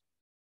outside.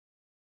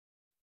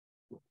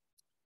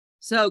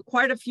 So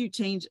quite a few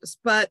changes,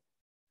 but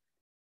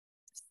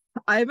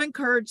I've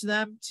encouraged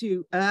them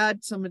to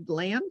add some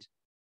land.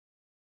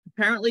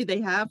 Apparently they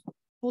have,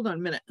 hold on a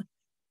minute.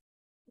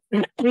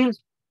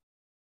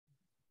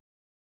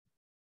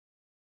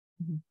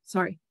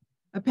 Sorry.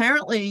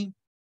 Apparently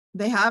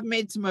They have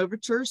made some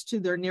overtures to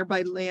their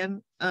nearby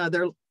land,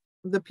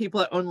 the people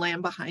that own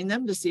land behind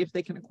them to see if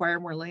they can acquire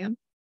more land.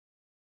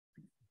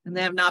 And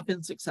they have not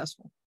been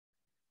successful.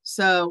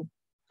 So,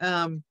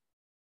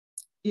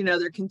 you know,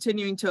 they're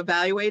continuing to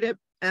evaluate it.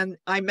 And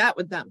I met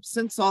with them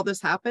since all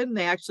this happened.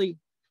 They actually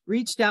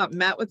reached out and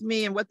met with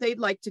me. And what they'd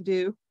like to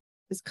do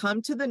is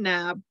come to the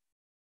NAB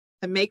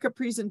and make a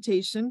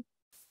presentation,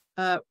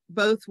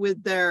 both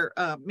with their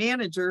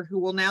manager, who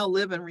will now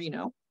live in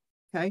Reno.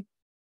 Okay.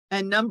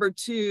 And number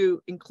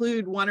two,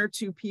 include 1 or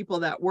 2 people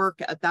that work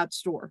at that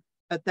store,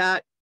 at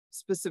that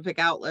specific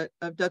outlet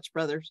of Dutch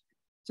Brothers,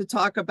 to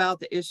talk about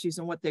the issues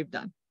and what they've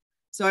done.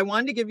 So I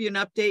wanted to give you an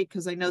update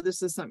because I know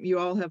this is something you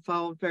all have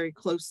followed very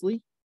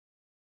closely.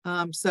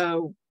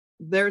 So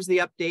there's the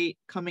update,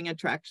 coming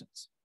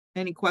attractions.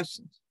 Any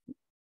questions?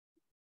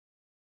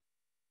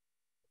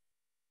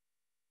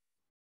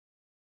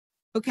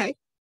 Okay,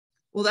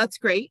 well, that's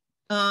great.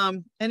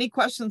 Any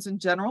questions in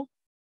general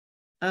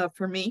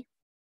for me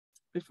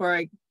before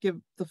I give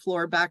the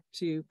floor back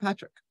to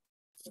Patrick?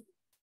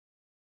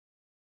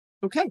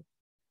 Okay,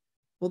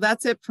 well,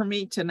 that's it for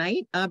me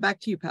tonight.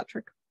 Back to you,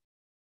 Patrick.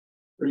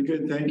 Very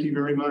good. Thank you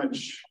very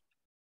much.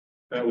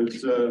 That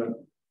was,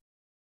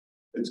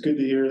 it's good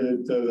to hear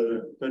that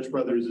the Dutch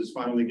Brothers is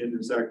finally getting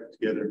its act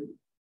together.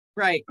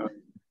 Right.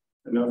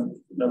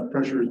 Enough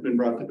pressure has been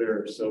brought to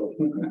bear. So,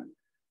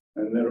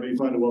 and that'll be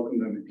fun to welcome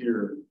them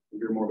here to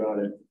hear more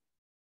about it.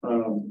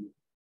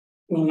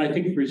 Well, and I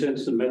think it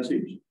presents the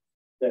message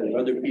that if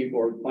other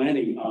people are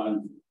planning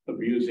on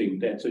abusing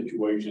that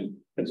situation,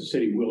 that the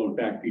city will in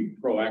fact be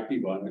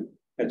proactive on it.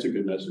 That's a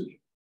good message.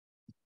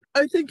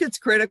 I think it's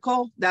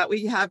critical that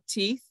we have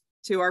teeth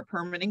to our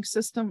permitting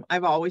system.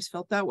 I've always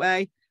felt that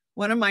way.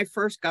 One of my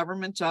first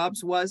government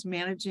jobs was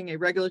managing a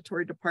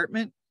regulatory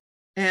department,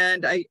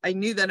 and I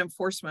knew that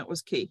enforcement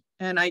was key.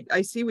 And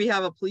I see we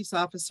have a police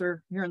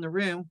officer here in the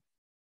room,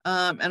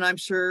 and I'm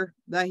sure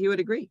that he would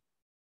agree.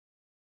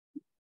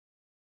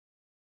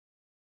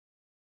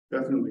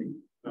 Definitely.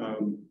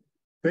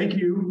 Thank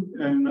you.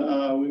 And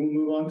we will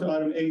move on to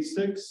item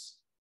A6,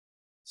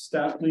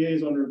 staff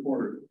liaison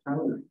report.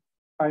 Tyler.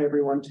 Hi,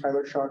 everyone.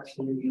 Tyler Shaw,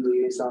 Community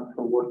Liaison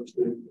for Ward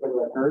 2 for the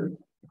record.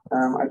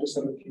 I just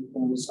have a few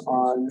things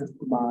on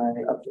my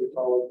update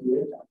for all of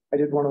you. I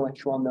did want to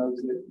let you all know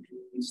that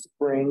the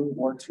spring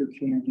Ward 2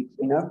 community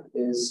cleanup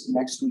is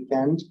next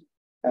weekend.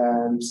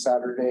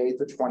 Saturday,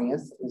 the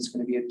 20th, is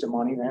going to be at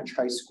Damani Ranch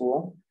High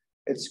School.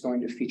 It's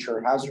going to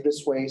feature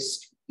hazardous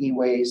waste,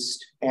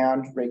 e-waste,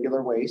 and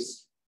regular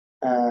waste.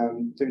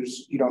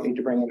 You don't need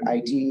to bring an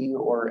ID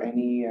or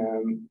any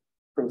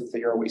proof that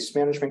you're a waste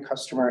management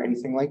customer,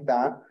 anything like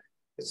that.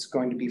 It's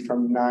going to be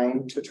from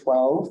 9 to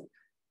 12.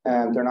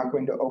 And they're not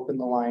going to open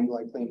the line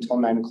likely until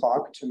 9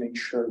 o'clock to make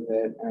sure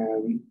that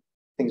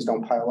things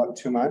don't pile up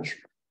too much.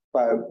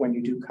 But when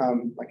you do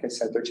come, like I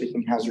said, they're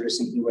taking hazardous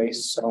and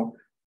e-waste. So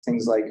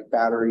things like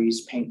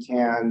batteries, paint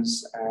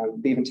cans,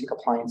 they even take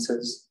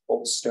appliances,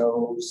 old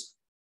stoves,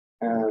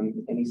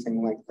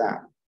 anything like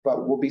that.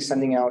 But we'll be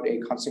sending out a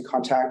constant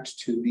contact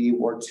to the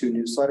Ward 2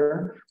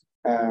 newsletter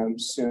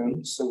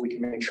soon, so we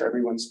can make sure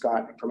everyone's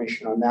got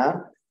information on that.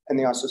 And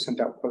they also sent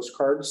out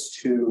postcards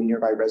to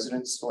nearby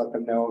residents to let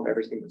them know of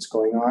everything that's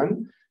going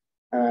on.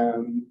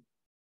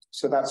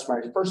 So that's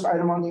my first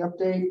item on the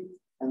update.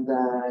 And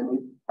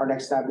then our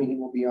next staff meeting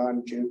will be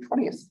on June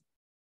 20th.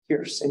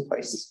 Here, same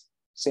place,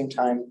 same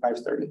time,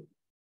 5:30.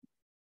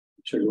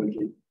 Sure,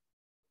 June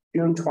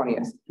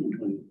 20th.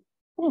 June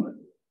 20th.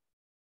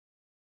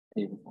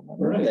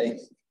 Right.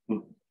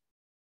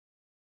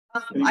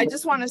 I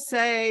just want to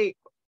say,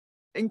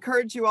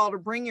 encourage you all to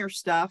bring your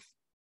stuff.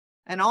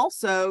 And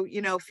also,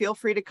 you know, feel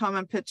free to come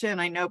and pitch in.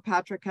 I know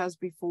Patrick has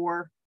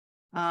before.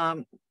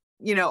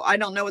 You know, I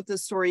don't know what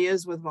this story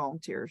is with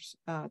volunteers,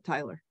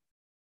 Tyler.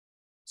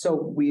 So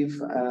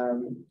we've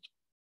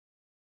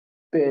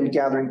been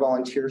gathering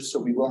volunteers, so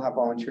we will have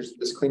volunteers for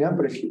this cleanup,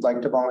 but if you'd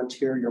like to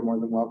volunteer, you're more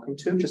than welcome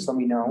to. Just let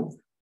me know,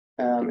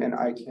 and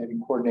I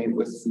can coordinate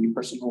with the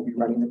person who will be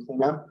running the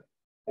cleanup,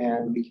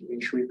 and we can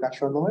make sure we've got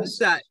you on the list. Who's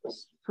that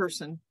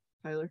person,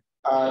 Tyler?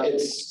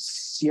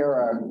 It's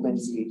Sierra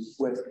Lindsay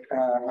with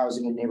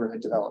Housing and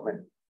Neighborhood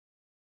Development.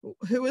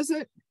 Who is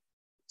it?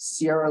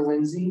 Sierra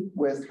Lindsay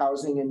with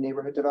Housing and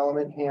Neighborhood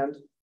Development, hand.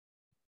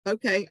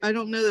 Okay, I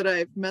don't know that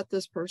I've met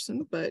this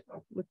person, but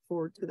look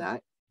forward to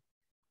that.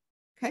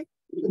 Okay.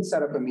 You can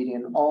set up a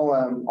meeting.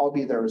 I'll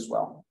be there as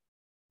well.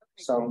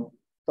 So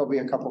there'll be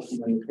a couple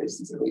familiar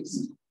faces at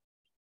least.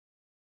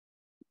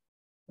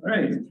 All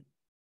right.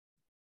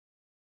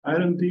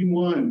 Item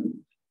D1.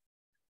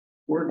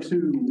 Ward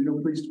 2,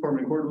 Reno Police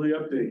Department quarterly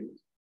update.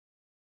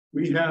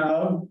 We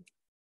have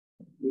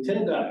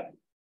Lieutenant Dye.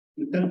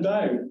 Lieutenant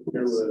Dye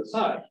here with us.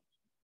 Hi.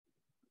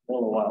 A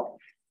little while.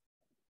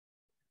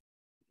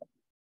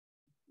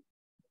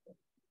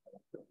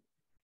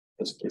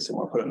 Just in case they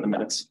want to put it in the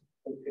minutes.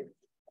 Okay.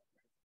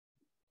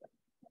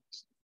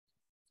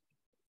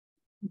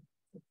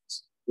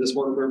 This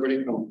work for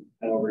everybody? Come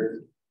over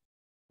here.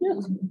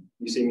 Yeah.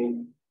 You see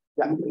me?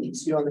 Yeah, you can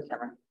see you on the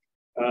camera.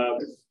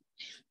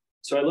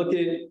 So I look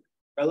at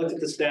I looked at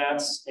the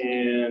stats,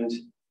 and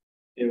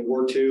in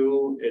Ward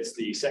 2, it's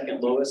the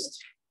second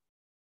lowest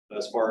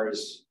as far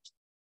as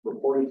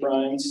reported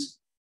crimes.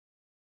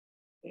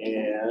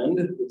 And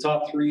the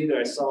top 3 that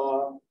I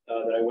saw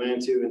that I went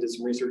into and did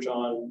some research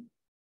on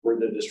were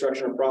the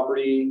destruction of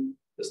property,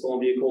 the stolen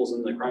vehicles,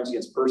 and the crimes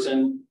against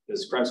person.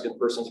 Because crimes against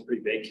person is a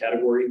pretty vague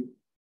category.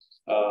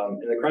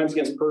 In the crimes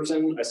against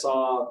person, I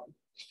saw,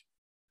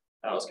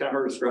 it's kind of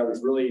hard to describe.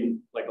 There's really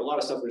like a lot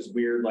of stuff that's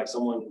weird. Like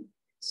someone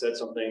said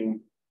something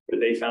that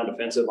they found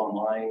offensive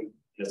online.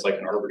 And it's like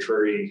an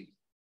arbitrary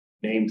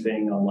name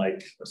thing on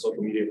like a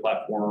social media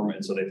platform.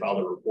 And so they filed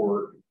a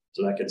report.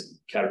 So that gets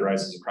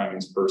categorized as a crime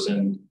against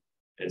person.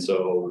 And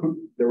so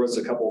there was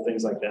a couple of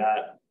things like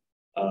that.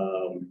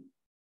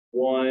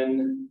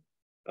 One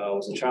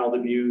was a child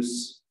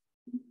abuse,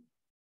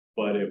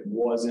 but it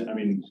wasn't, I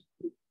mean,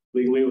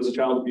 legally it was a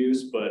child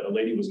abuse, but a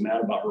lady was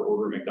mad about her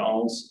order at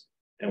McDonald's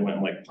and went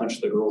and like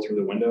punched the girl through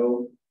the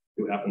window,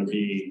 who happened to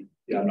be,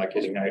 yeah, I'm not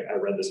kidding. I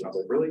read this and I was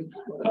like, really?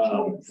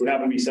 Who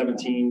happened to be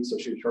 17. So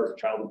she was charged with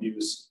child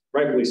abuse,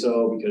 rightfully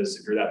so, because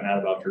if you're that mad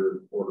about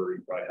your order,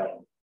 you probably have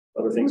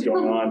other things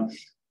going on.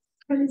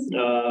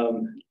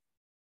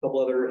 A couple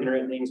other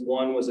internet things.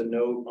 One was a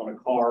note on a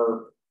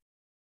car,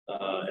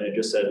 and it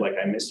just said like,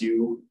 I miss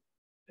you.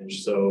 And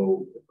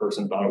so the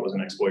person thought it was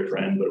an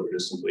ex-boyfriend, but it was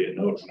just simply a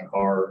note on a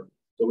car.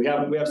 So we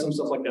have some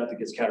stuff like that that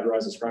gets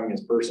categorized as crime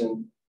against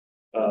person.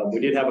 We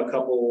did have a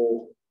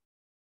couple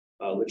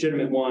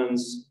legitimate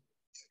ones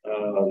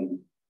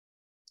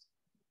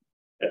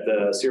at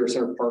the Sierra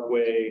Center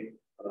Parkway.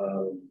 I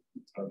don't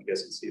know if you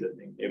guys can see that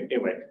thing.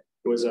 Anyway,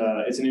 it was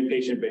it's an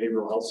inpatient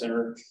behavioral health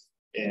center,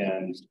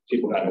 and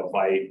people got into a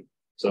fight.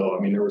 So I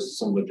mean, there was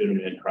some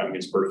legitimate crime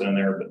against person in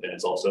there, but then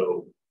it's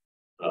also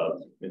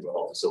mental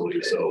health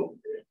facility. So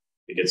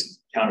it gets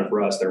counted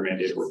for us. They're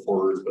mandated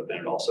reporters, but then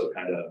it also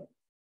kind of,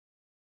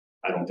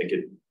 I don't think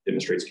it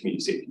demonstrates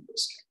community safety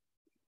risk.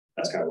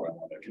 That's kind of what I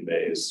want to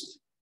convey is,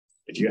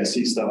 if you guys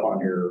see stuff on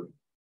here,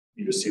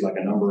 you just see like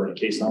a number and a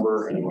case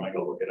number, and then when I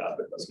go look it up,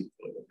 it doesn't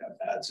really look that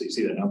bad. So you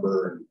see the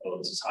number, and oh,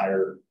 this is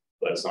higher,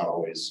 but it's not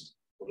always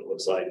what it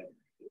looks like.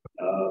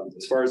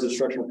 As far as the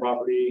destruction of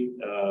property,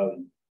 I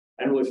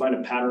didn't really find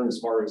a pattern as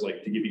far as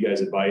like to give you guys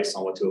advice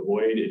on what to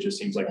avoid. It just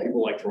seems like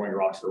people like throwing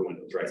rocks through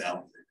windows right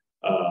now.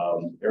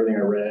 Everything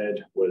I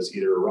read was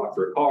either a rock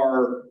through a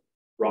car,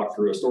 rock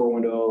through a store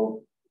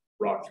window,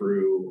 rock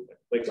through a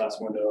plate glass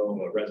window,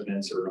 a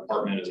residence or an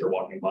apartment as they're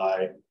walking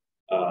by.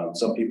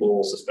 Some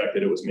people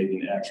suspected it was maybe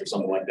an X or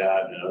something like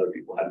that, and other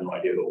people had no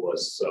idea who it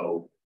was.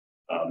 So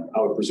I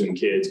would presume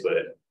kids,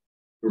 but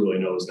who really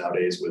knows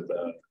nowadays with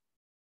the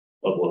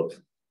level of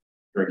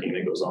drinking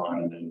that goes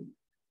on, and then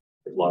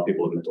there's a lot of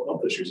people with mental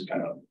health issues that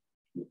kind of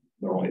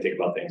normally think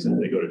about things,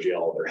 and they go to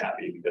jail, they're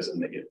happy because then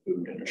they get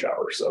food in the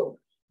shower. So,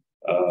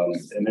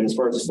 and then as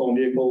far as the stolen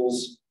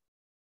vehicles,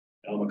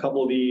 a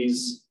couple of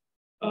these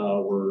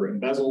were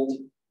embezzled,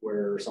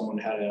 where someone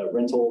had a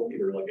rental,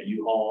 either like a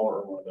U-Haul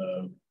or one of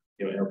the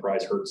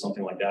Enterprise Hertz,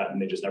 something like that,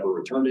 and they just never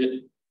returned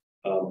it.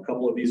 A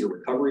couple of these are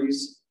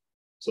recoveries.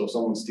 So if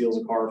someone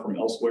steals a car from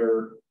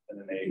elsewhere and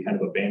then they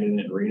kind of abandon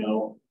it in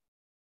Reno,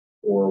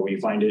 or we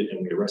find it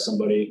and we arrest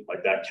somebody,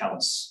 like that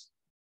counts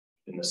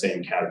in the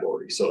same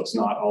category. So it's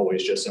not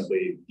always just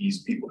simply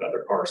these people got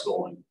their car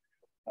stolen.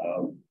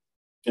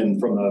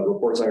 And from the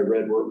reports I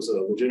read where it was a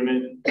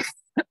legitimate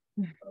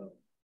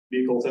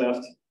vehicle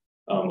theft,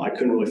 I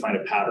couldn't really find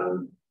a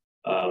pattern.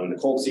 In the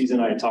cold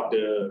season, I talked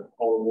to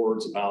all the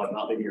wards about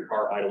not leaving your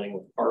car idling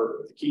with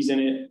the keys in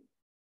it.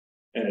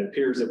 And it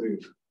appears that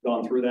we've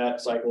gone through that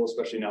cycle,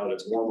 especially now that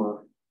it's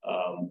warmer.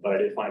 But I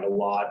did find a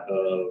lot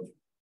of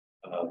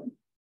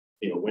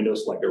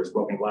windows, like there was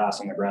broken glass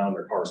on the ground,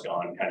 their car's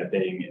gone kind of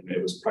thing. And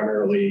it was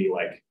primarily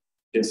like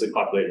densely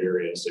populated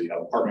areas. So you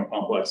have apartment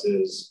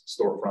complexes,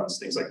 storefronts,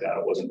 things like that.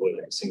 It wasn't really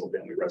like a single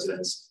family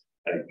residence,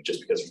 I think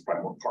just because there's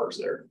probably more cars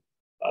there.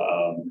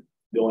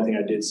 The only thing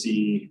I did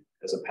see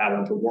as a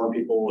pattern to warn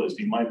people is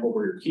be mindful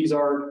where your keys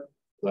are.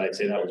 But I'd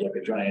say that was like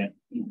a giant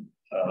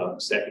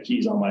stack of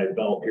keys on my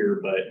belt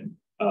here. But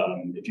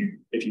if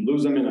you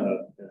lose them in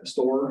a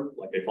store,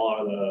 like they fall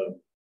out of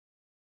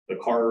the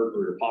car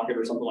or your pocket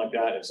or something like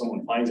that, if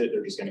someone finds it,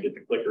 they're just going to get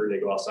the clicker, they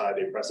go outside,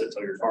 they press it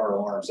till your car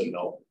alarms, and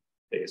they'll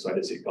take it. So I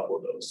did see a couple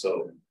of those.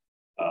 So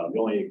the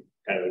only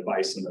kind of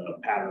advice in the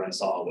pattern I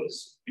saw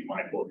was be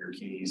mindful of your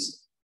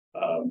keys.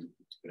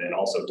 And then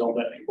also don't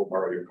let people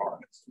borrow your car.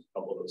 There's a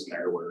couple of those in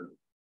there where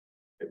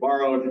they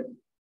borrowed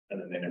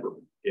and then they never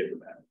gave it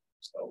back.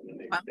 So then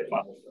they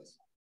filed this.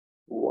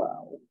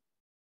 Wow.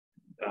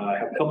 I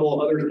have a couple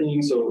of other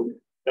things. So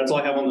that's all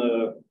I have on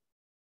the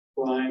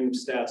crime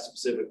stats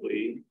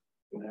specifically.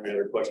 Do you have any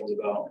other questions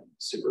about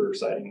super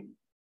exciting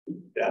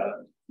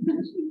data?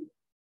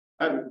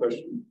 I have a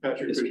question,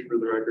 Patrick Fisher for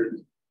the record.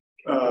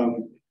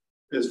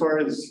 As far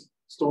as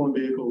stolen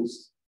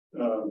vehicles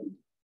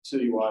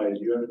citywide,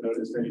 you haven't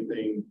noticed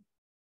anything,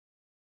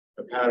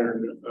 a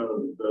pattern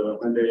of the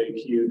Hyundai and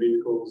Kia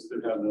vehicles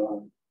that have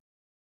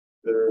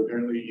that are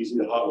apparently easy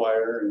to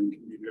hotwire and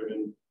can be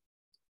driven?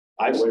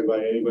 way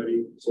by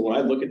anybody? So when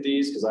I look at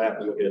these, because I have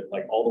to look at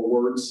like all the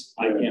words,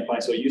 I can't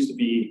find. So it used to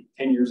be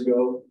 10 years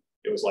ago,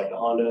 it was like the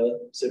Honda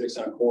Civics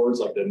and Accords,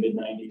 like the mid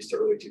 90s to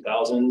early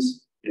 2000s,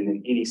 and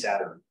then any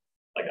Saturn.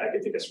 Like I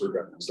could take a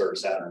screwdriver and start a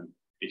Saturn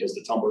because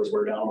the tumblers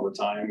wear down over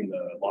time and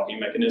the locking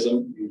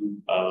mechanism.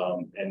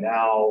 And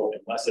now,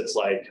 unless it's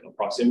like a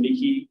proximity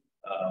key,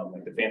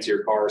 like the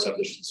fancier cars have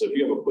this. So if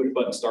you have a push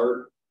button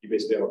start, you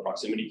basically have a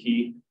proximity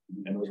key,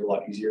 and those are a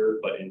lot easier.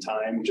 But in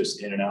time,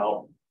 just in and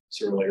out,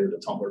 sooner or later,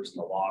 the tumblers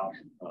and the lock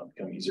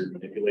become easier to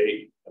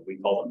manipulate. We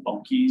call them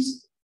bump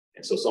keys.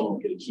 And so someone will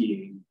get a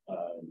key,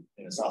 and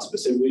it's not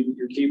specifically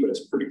your key, but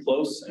it's pretty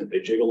close. And if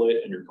they jiggle it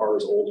and your car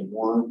is old and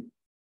worn,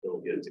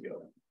 it'll get it to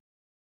go.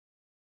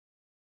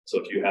 So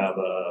if you have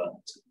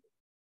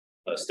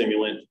a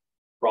stimulant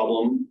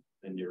problem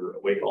and you're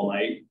awake all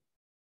night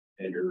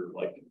and you're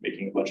like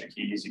making a bunch of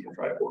keys, you can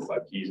try 4 or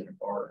 5 keys in a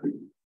car.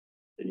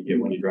 Then you get,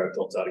 when you drive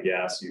till it's out of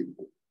gas, you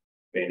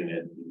abandon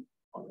it and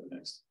on to the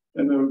next.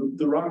 And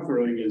the rock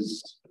throwing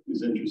is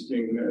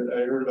interesting.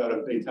 I heard about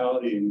a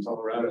fatality in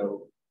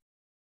Colorado.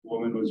 A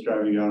woman was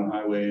driving down a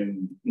highway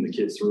and the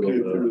kids threw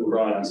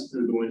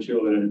the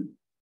windshield and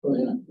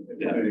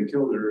it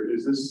killed her.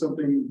 Is this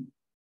something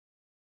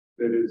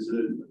that is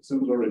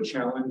some sort of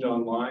challenge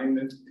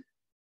online?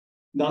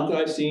 Not that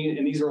I've seen,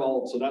 and these are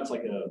all, so that's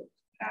like a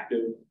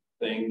active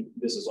thing.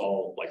 This is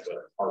all like the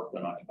parked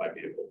unoccupied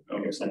vehicle.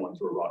 Okay, someone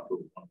threw a rock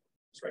through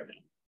right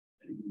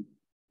now and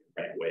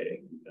ran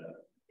away.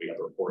 We got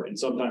the report, and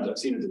sometimes I've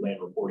seen a delay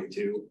in reporting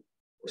too,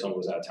 where someone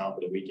was out of town for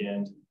the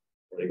weekend,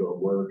 or they go to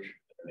work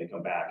and they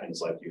come back, and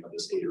it's like you have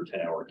this 8 or 10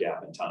 hour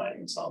gap in time.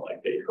 It's not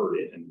like they heard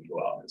it and go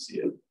out and see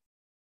it.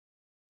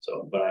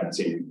 So, but I haven't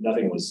seen,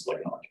 nothing was like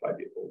an occupied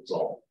vehicle. It was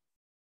all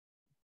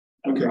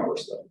after hour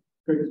stuff.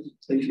 Great,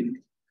 thank you.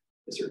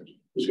 Yes, sir. I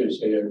was going to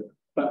say,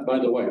 by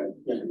the way,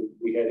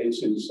 we had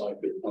incidents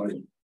like this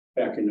one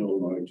back in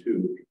Illinois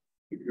too.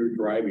 If you're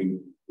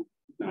driving,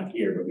 not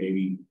here, but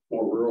maybe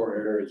more rural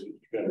areas, you've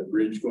got a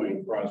bridge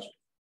going across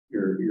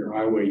your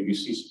highway, you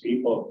see some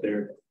people up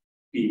there,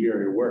 be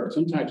very aware.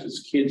 Sometimes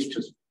it's kids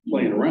just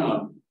playing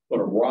around, but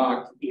a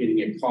rock hitting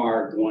a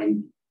car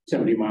going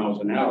 70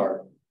 miles an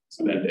hour.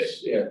 Yeah,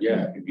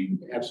 it could be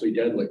absolutely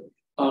deadly.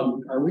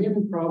 Are we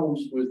having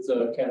problems with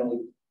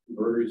catalytic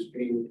converters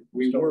being?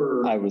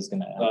 I was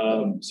going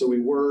to so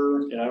we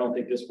were, and I don't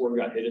think this board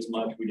got hit as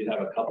much. We did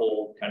have a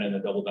couple kind of in the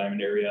Double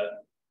Diamond area.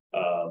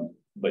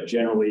 But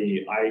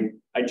generally,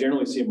 I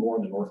generally see them more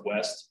in the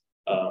Northwest.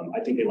 I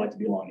think they like to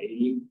be along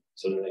 80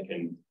 so that they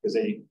can, because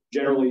they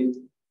generally,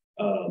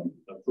 a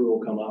crew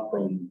will come up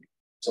from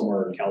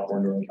somewhere in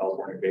California or in the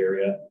California Bay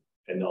Area,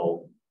 and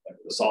they'll, like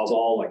the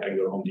Sawzall, like I can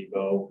go to Home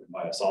Depot and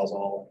buy a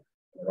Sawzall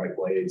and the right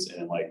blades,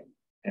 and in like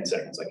 10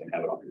 seconds, I can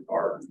have it off your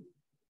car.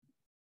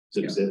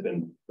 Zip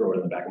and throw it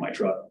in the back of my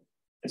truck.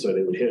 And so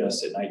they would hit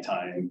us at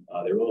nighttime.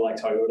 They really like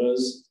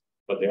Toyotas,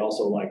 but they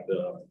also like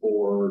the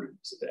Ford,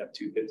 is it the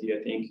F-250,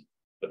 I think,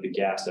 but the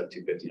gas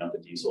F-250, not the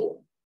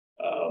diesel.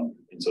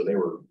 And so they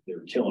were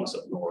killing us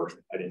up north.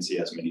 I didn't see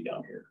as many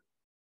down here.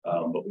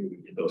 But we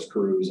would get those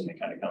crews and they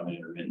kind of come in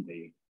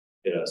intermittently,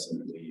 hit us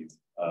and then leave.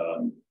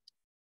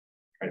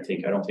 I can't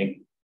think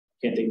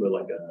of it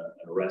like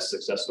an arrest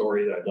success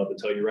story that I'd love to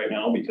tell you right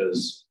now,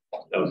 because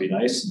that would be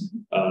nice.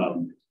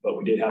 But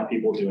we did have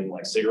people doing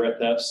like cigarette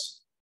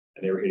thefts,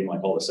 and they were hitting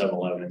like all the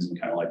 7-Elevens and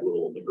kind of like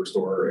little liquor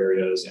store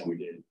areas. And we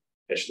did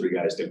catch 3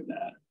 guys doing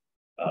that.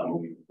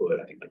 We put,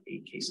 I think, like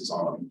 8 cases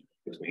on them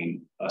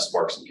between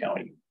Sparks and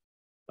County.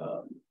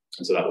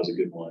 And so that was a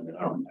good one. And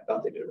I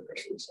thought they did a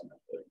press release on that,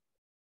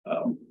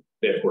 but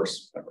they, of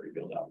course, have already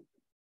built out.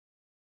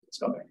 It's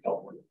not back in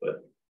California,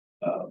 but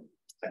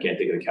I can't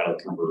think of the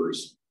catalytic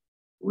converters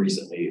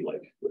recently,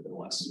 like within the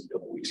last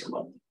couple of weeks or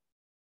month.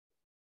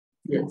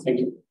 Yeah,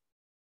 thank you.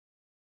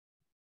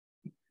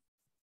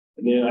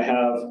 And then I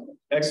have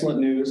excellent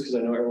news, because I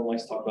know everyone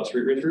likes to talk about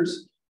street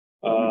racers.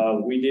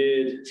 We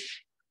did,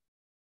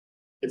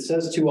 it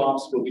says 2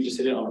 ops, but we just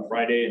hit it on a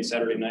Friday and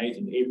Saturday night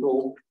in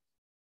April.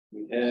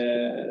 We had,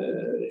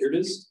 here it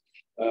is,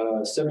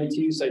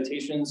 72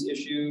 citations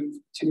issued,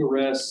 2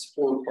 arrests,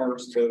 4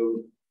 parks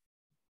towed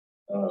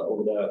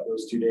over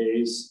those 2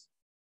 days.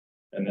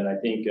 And then I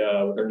think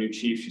with our new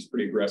chief, she's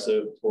pretty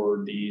aggressive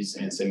toward these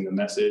and sending the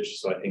message.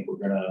 So I think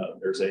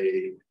there's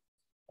a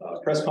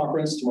press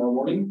conference tomorrow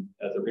morning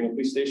at the Reno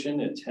Police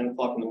Station at 10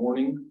 o'clock in the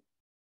morning.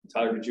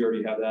 Tyler, did you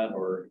already have that,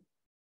 or?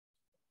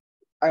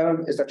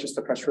 Is that just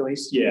a press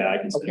release? Yeah, I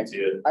can send it to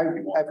you.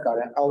 I've got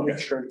it. I'll make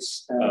sure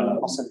it's,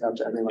 I'll send it out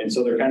to everyone. And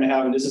so they're kind of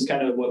having, this is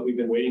kind of what we've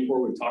been waiting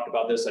for. We've talked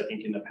about this, I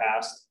think, in the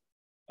past.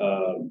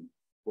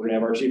 We're gonna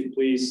have our chief of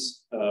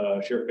police,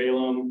 Sheriff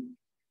Balaam,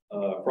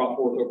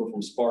 Crawford over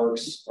from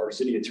Sparks, our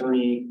city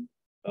attorney,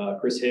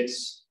 Chris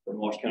Hicks from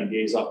Washington County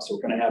DA's office. So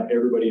we're gonna have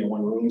everybody in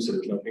one room, so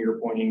there's no finger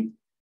pointing.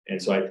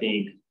 And so I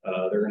think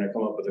they're gonna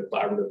come up with a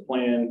collaborative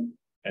plan.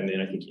 And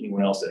then I think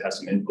anyone else that has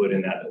some input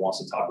in that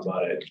wants to talk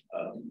about it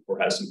or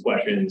has some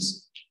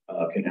questions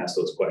can ask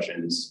those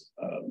questions.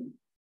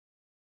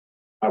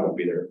 I won't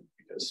be there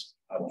because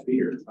I won't be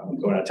here. I'm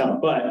going out of town,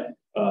 but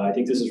I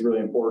think this is really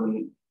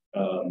important.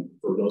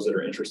 for those that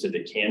are interested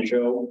that can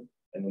show.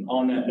 And then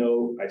on that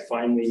note, I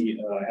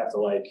finally, I have to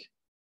like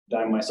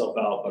dime myself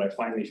out, but I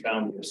finally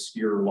found an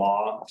obscure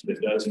law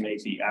that does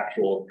make the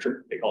actual trick,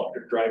 they call it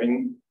trick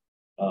driving.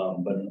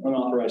 But an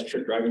unauthorized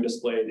trick driving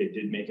display, they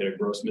did make it a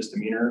gross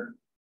misdemeanor.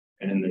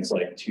 And then it's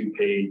like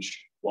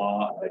 2-page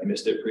law. I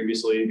missed it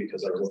previously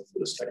because I looked for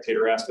the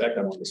spectator aspect.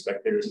 I want the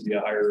spectators to be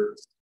a higher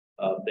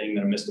thing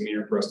than a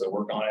misdemeanor for us to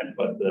work on it.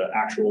 But the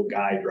actual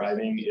guy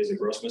driving is a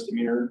gross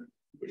misdemeanor,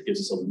 which gives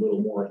us a little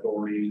more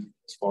authority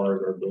as far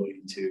as our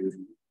ability to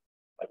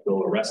like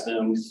go arrest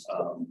them.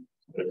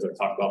 But as I've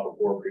talked about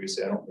before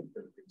previously, I don't think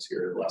they're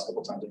here the last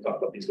couple of times I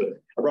talked about these, but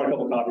I brought a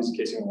couple of copies in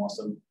case anyone wants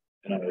them.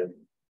 And I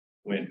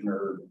went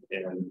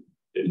and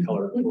did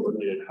color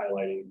coordinated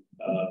highlighting.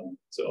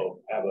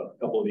 So I have a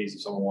couple of these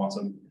if someone wants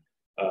them.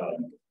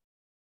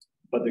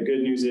 But the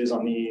good news is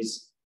on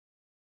these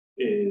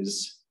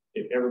is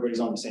if everybody's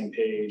on the same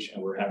page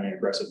and we're having an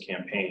aggressive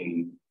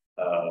campaign,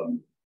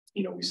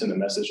 you know, we send a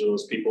message to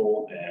those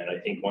people. And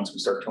I think once we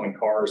start towing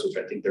cars,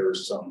 which I think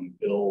there's some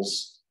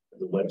bills in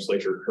the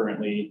legislature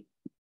currently,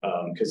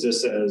 because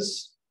this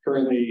says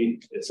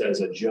currently it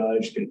says a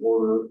judge can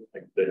order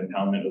like the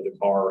impoundment of the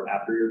car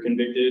after you're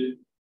convicted,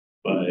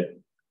 but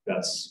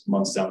that's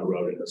months down the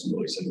road. It doesn't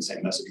really send the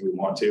same message we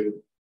want to.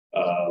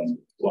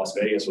 Las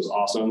Vegas was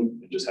awesome.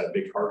 It just had a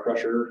big car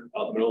crusher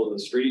out in the middle of the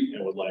street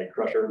and would like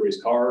crush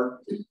everybody's car.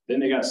 Then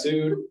they got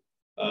sued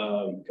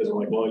because they're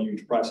like, well, you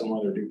deprive someone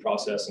of their due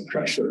process and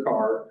crush their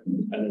car.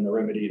 And then the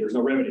remedy, there's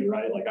no remedy,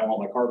 right? Like I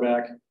want my car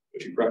back,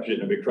 but you crushed it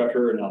in a big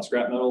crusher and now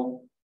scrap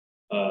metal.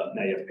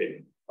 Now you have to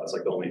pay. That's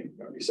like the only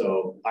remedy.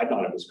 So I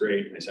thought it was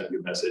great. I sent a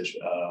good message.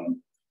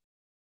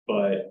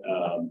 But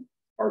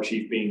our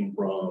chief being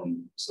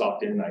from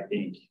Stockton, I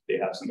think they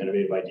have some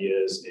innovative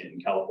ideas.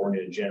 In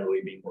California, generally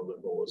being more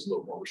liberal is a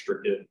little more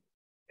restrictive.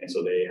 And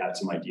so they had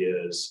some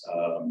ideas.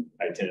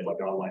 I attended like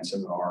an online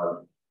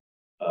seminar.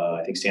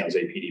 I think San Jose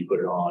PD put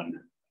it on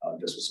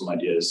just with some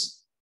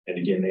ideas. And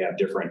again, they have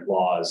different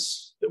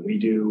laws that we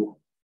do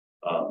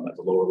at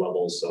the lower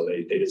levels. So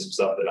they did some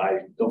stuff that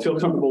I don't feel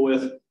comfortable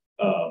with.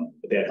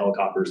 But they had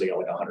helicopters. They got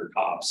like 100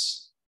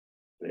 cops.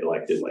 They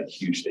like did like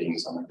huge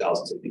things on like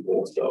thousands of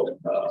people. So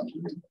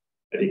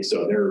I think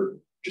so. They're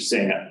just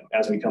saying that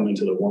as we come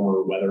into the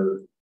warmer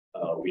weather,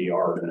 we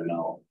are going to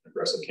now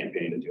aggressive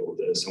campaign to deal with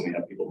this, and we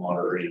have people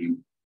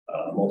monitoring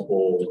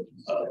multiple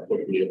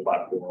social media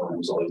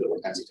platforms, all these other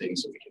kinds of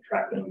things, so we can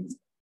track them,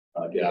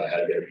 get out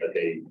ahead of it. But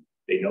they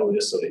know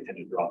this, so they tend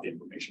to drop the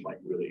information like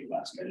really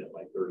last minute,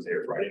 like Thursday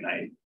or Friday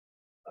night,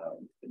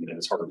 and then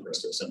it's harder for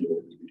us to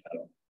assemble. We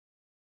kind of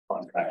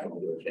contract on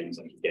other things,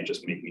 like you can't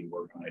just make me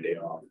work on my day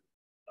off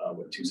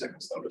with 2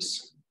 seconds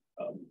notice.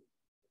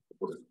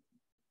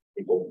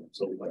 People,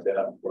 something like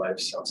that,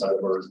 lives outside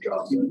of our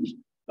job.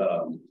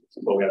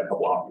 But we have a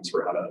couple options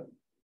for how to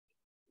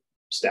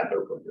staff it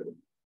appropriately.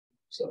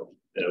 So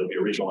it'll be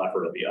a regional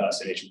effort. It'll be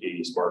us,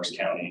 NHP, Sparks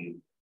County,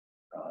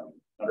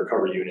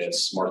 undercover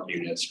units, smart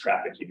units,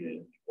 traffic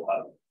unit. We'll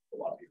have a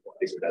lot of people. I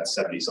think that's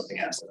 70 something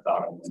assets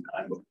out at one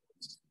time. But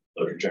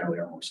those are generally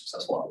our more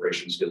successful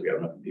operations because we have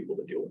enough people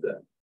to deal with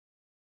that.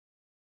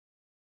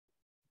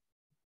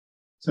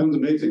 Sounds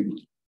amazing.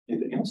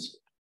 Anything else?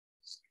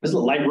 This is a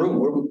light room.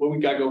 What we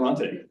got going on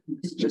today?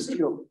 Just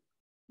you.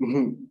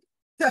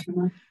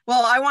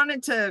 Well, I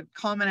wanted to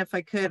comment if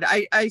I could.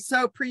 I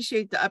so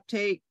appreciate the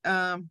update,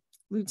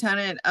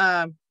 Lieutenant.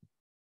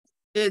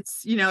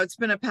 It's, you know, it's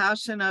been a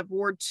passion of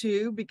Ward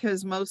 2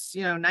 because most,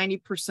 you know,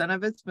 90%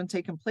 of it's been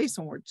taking place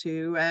in Ward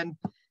 2. And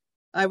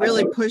I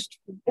really pushed,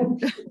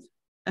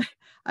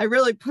 I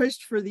really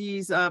pushed for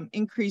these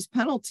increased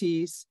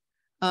penalties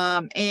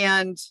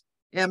and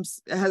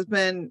has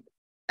been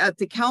at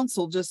the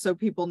council, just so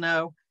people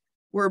know.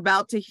 We're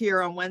about to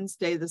hear on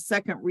Wednesday the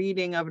second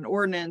reading of an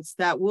ordinance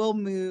that will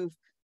move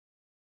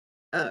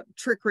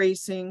trick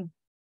racing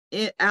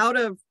out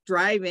of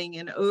driving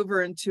and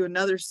over into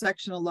another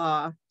section of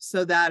law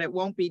so that it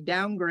won't be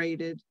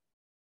downgraded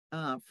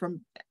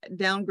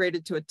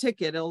to a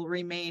ticket. It'll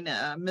remain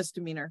a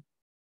misdemeanor,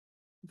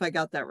 if I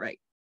got that right.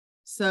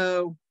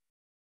 So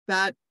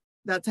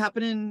that's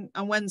happening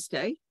on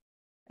Wednesday.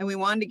 And we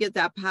wanted to get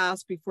that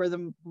passed before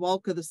the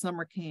bulk of the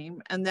summer came.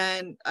 And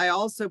then I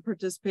also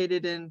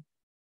participated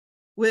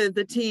with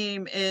the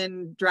team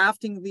in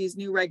drafting these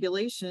new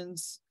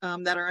regulations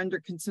that are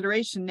under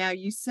consideration. Now,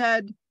 you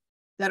said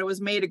that it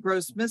was made a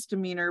gross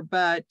misdemeanor,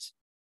 but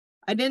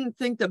I didn't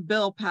think the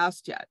bill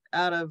passed yet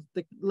out of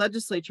the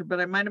legislature, but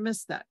I might have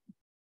missed that.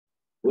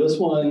 Well, this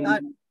one, I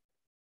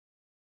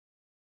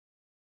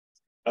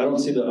don't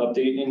see the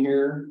update in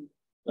here,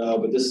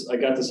 but I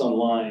got this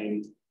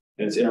online.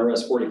 And it's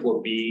NRS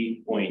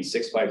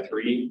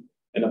 44B.653.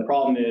 And the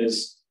problem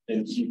is,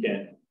 and you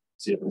can't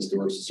see it, Mr.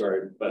 Stewart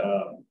started, but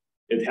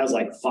it has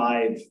like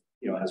 5,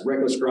 you know, it has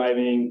reckless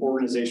driving,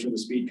 organization of the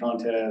speed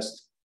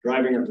contest,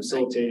 driving or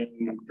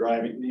facilitating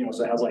driving, you know,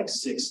 so it has like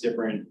 6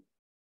 different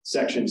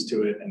sections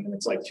to it. And then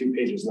it's like 2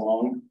 pages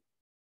long.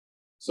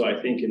 So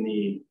I think in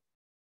the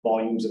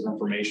volumes of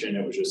information,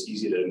 it was just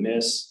easy to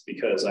miss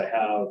because I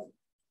have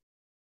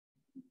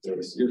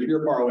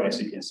You're far away, so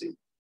you can't see.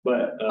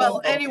 But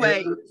Well,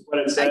 anyway, what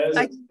it says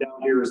I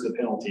down here is the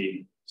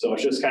penalty. So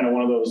it's just kind of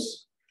one of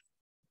those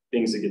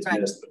things that gets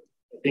Right. missed.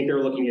 I think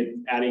they're looking at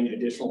adding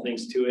additional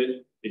things to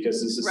it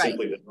because this is Right.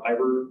 simply the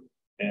driver.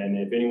 And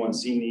if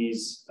anyone's seen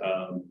these,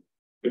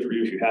 good for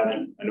you if you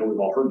haven't. I know we've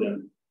all heard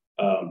them.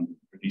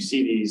 If you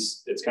see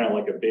these, it's kind of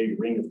like a big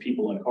ring of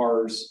people in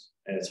cars,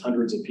 and it's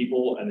hundreds of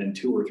people, and then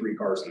 2 or 3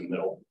 cars in the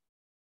middle.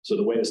 So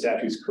the way the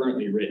statute's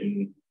currently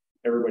written,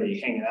 everybody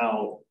hanging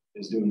out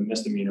is doing the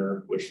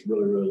misdemeanor, which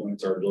really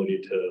limits our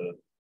ability to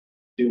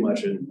do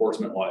much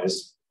enforcement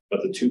wise.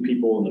 But the 2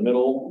 people in the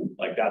middle,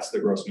 like that's the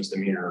gross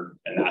misdemeanor,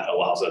 and that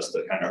allows us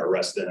to kind of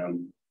arrest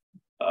them.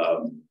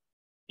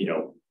 You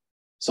know,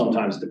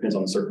 sometimes it depends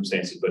on the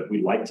circumstances, but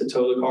we like to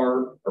tow the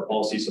car. Our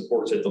policy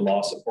supports it, the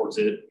law supports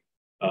it,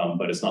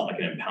 but it's not like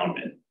an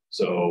impoundment.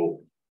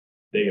 So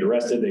they get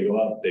arrested, they go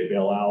up, they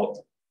bail out,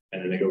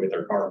 and then they go get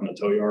their car from the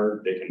tow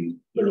yard. They can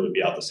literally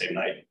be out the same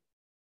night.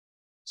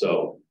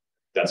 So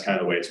that's kind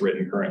of the way it's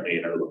written currently,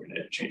 and they're looking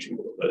at changing a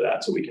little bit of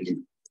that so we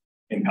can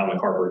impound the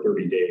car for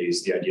 30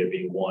 days. The idea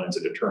being 1, it's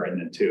a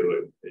deterrent, and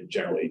 2, it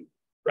generally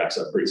racks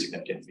up pretty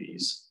significant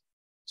fees.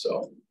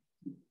 So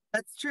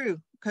that's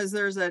true, because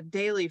there's a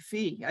daily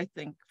fee, I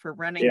think, for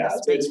renting. yeah,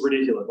 the space. it's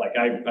ridiculous. Like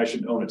I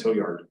should own a tow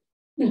yard.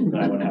 And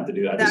I wouldn't have to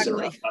do that. I just sit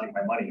around counting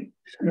my money.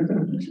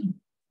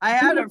 I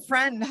had a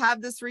friend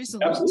have this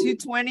recently, Absolutely.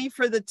 $220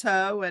 for the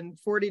tow and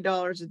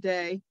 $40 a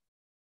day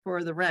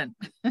for the rent.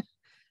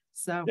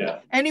 So Yeah.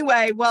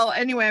 anyway,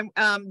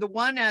 the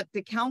one at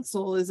the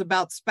council is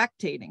about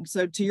spectating.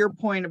 So to your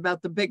point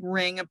about the big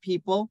ring of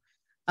people,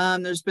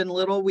 there's been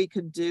little we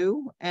could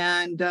do.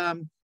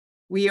 And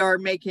we are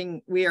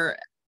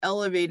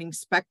elevating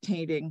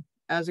spectating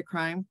as a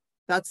crime.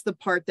 That's the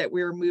part that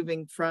we're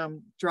moving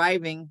from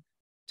driving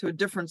to a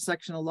different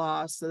section of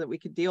law so that we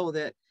could deal with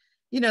it.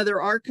 You know,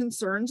 there are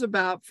concerns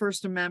about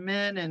First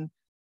Amendment, and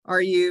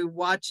are you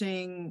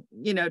watching,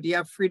 you know, do you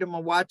have freedom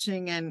of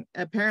watching? And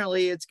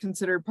apparently it's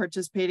considered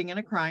participating in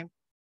a crime.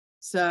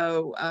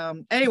 So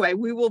anyway,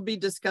 we will be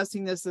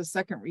discussing this as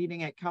second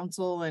reading at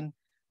council, and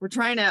we're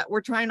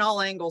trying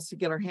all angles to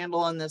get our handle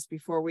on this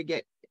before we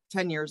get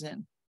 10 years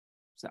in.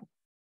 So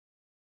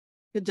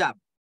good job.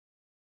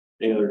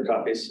 Any other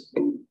copies?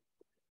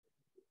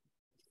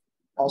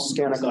 I'll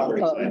scan a It's not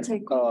copy. very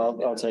exciting.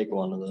 I'll take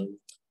one of them.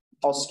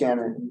 I'll scan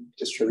and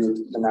distribute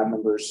the NAB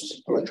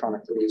members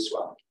electronically as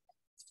well.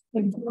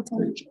 Thank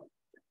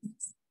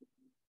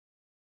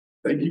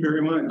you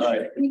very much. All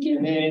right. And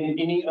then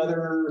any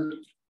other,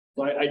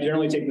 so I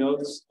generally take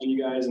notes on you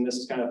guys, and this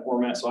is kind of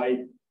format. So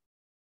I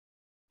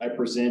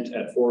present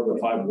at 4 of the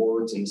 5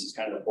 wards, and this is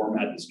kind of the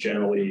format that's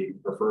generally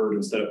preferred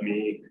instead of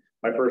me.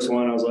 My first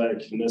one, I was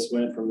like, and this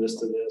went from this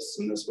to this,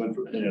 and this went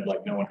from, and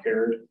like no one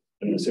cared.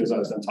 And as soon as I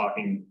was done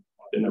talking,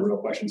 then the real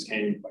questions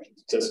came.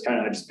 So it's kind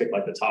of, I just picked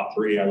like the top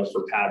 3. I look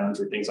for patterns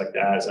or things like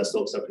that. Is that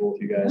still acceptable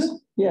with you guys?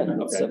 Yeah.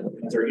 Okay.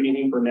 Is there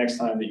anything for next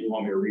time that you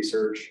want me to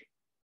research?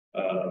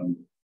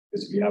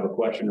 Because if you have a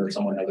question or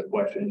someone has a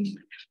question, you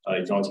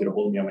can always get a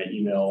hold of me on my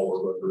email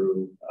or go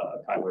through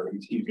Tyler.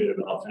 He's good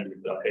about sending me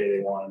stuff. Hey,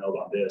 they want to know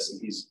about this, and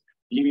he's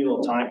give me a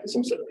little time because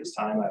some stuff takes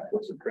time. I've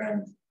worked with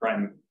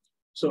crime.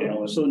 So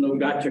no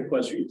gotcha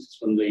questions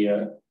from the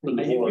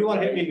If you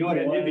want to hit me, go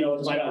ahead.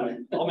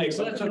 I'll make So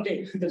some. that's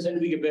okay, because then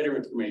we get better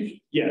information.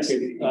 Yes,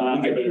 Okay,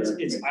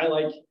 I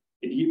like,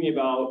 if you give me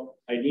about,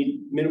 I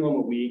need minimum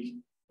a week,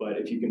 but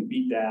if you can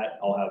beat that,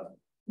 I'll have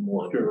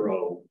more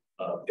thorough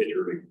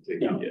picture to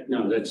give you.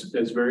 No,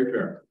 that's very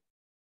fair.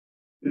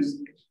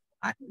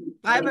 I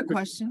have a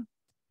question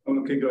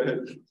Okay, go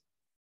ahead.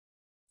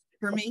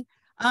 for me.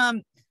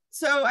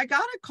 So I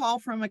got a call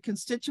from a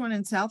constituent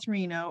in South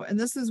Reno, and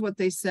this is what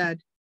they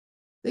said.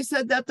 They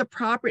said that the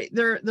property,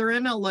 they're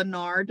in a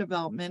Lennar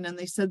development, and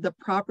they said the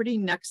property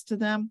next to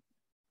them,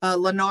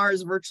 Lennar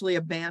is virtually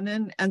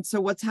abandoned. And so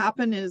what's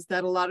happened is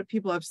that a lot of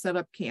people have set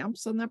up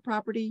camps on that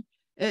property.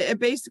 It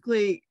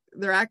basically,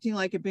 they're acting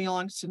like it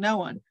belongs to no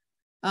one.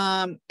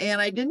 And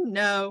I didn't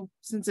know,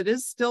 since it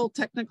is still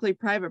technically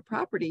private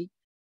property,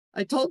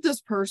 I told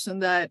this person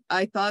that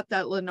I thought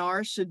that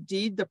Lennar should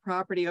deed the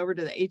property over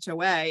to the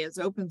HOA as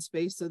open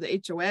space, so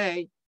the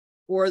HOA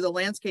or the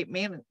Landscape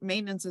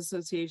Maintenance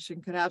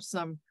Association could have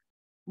some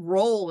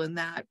role in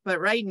that. But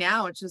right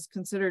now it's just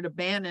considered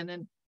abandoned.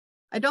 And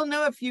I don't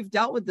know if you've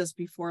dealt with this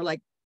before,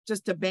 like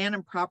just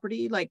abandoned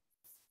property, like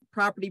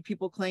property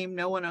people claim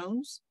no one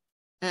owns.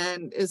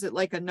 And is it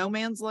like a no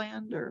man's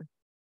land, or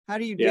how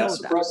do you deal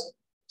with that?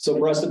 So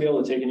for us to be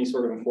able to take any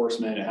sort of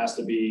enforcement, it has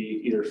to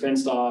be either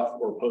fenced off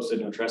or posted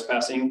no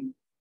trespassing.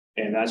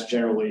 And that's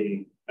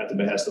generally at the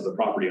behest of the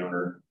property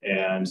owner.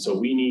 And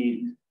so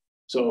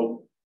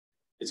so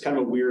it's kind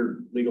of a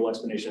weird legal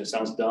explanation. It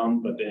sounds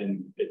dumb, but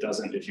then it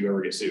doesn't if you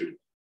ever get sued.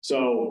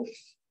 So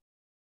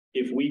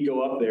if we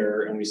go up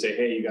there and we say,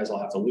 hey, you guys all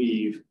have to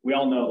leave, we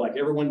all know, like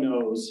everyone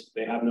knows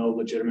they have no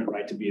legitimate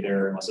right to be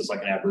there unless it's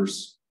like an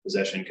adverse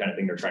possession kind of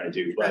thing they're trying to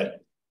do.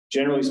 But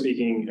generally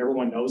speaking,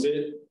 everyone knows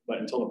it. But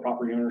until the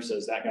property owner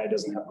says that guy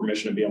doesn't have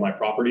permission to be on my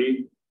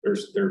property,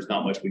 there's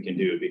not much we can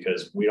do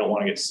because we don't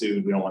want to get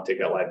sued. We don't want to take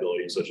that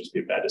liability. So it's just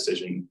be a bad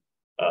decision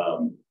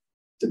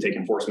to take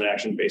enforcement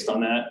action based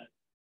on that.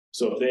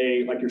 So if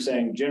they, like you're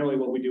saying, generally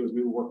what we do is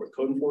we would work with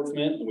code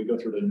enforcement and we go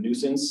through the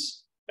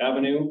nuisance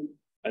avenue,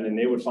 and then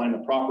they would find the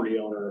property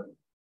owner.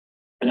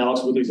 And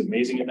Alex Woodley's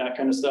amazing at that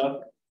kind of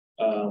stuff,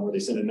 where they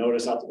send a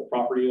notice out to the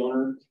property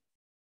owner.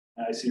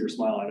 I see your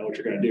smile. I know what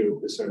you're going to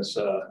do as soon as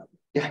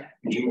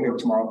you work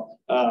tomorrow.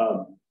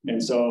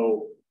 And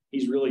so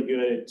he's really good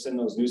at sending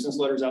those nuisance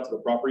letters out to the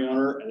property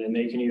owner, and then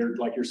they can either,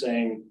 like you're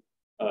saying,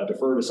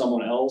 defer to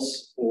someone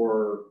else,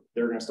 or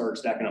they're going to start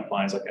stacking up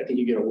fines. Like I think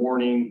you get a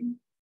warning,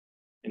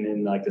 and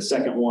then like the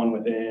second one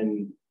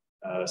within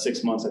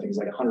 6 months, I think it's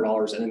like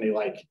 $100, and then they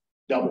like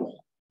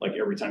double, like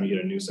every time you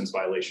get a nuisance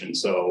violation.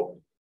 So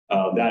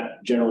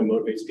that generally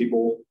motivates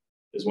people,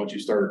 is once you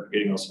start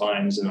getting those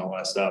fines and all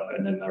that stuff,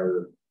 and then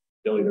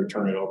they'll either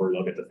turn it over,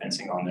 they'll get the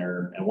fencing on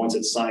there, and once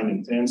it's signed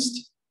and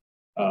fenced,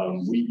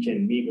 we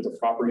can meet with the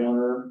property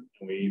owner,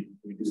 and we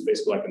do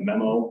basically like a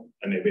memo,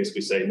 and they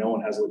basically say no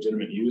one has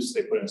legitimate use.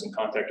 They put in some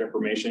contact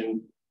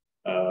information,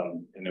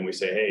 and then we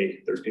say,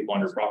 hey, there's people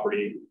on your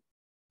property,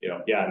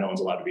 yeah, no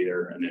one's allowed to be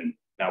there, and then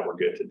now we're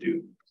good to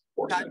do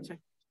enforcement. Gotcha.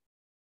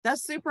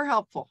 That's super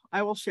helpful.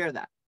 I will share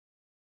that.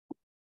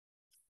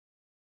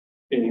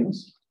 Anything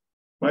else?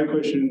 My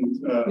question,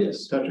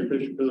 yes, Patrick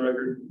Fisher, for the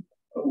record,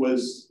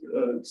 was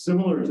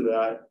similar to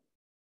that,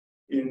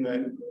 in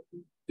that,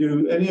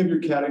 do any of your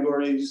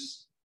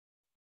categories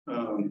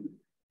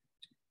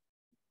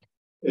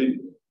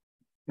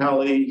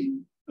tally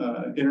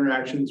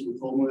interactions with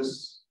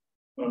homeless,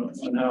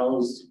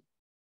 unhoused,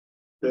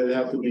 that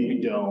have to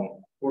be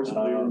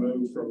forcibly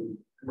removed from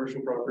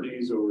commercial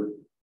properties, or?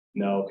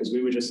 No, because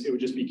it would just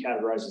be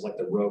categorized as like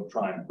the road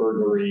crime,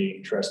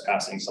 burglary,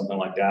 trespassing, something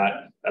like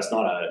that. That's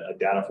not a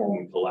data form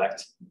we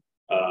collect.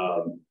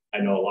 I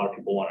know a lot of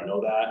people want to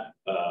know that,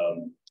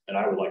 and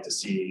I would love to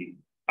see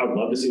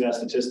that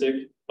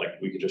statistic. Like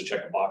we could just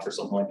check a box or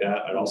something like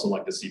that. I'd also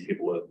like to see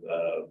people with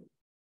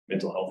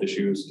mental health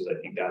issues, because I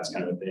think that's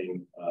kind of a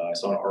thing. I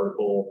saw an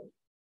article,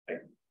 I'm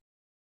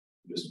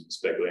just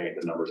speculating at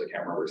the numbers, I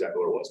can't remember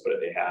exactly what it was, but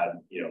they had,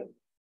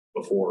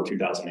 before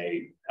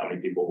 2008, how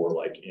many people were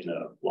like in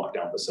a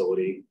lockdown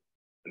facility,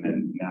 and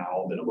then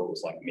now the number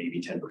was like maybe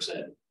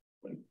 10%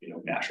 when,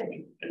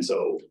 nationally. And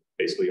so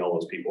basically all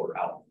those people are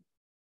out.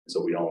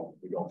 So we don't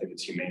think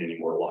it's humane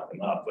anymore to lock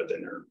them up, but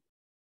then they're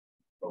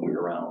roaming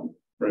around.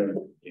 Right.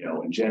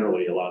 And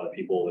generally a lot of the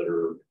people that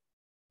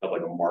have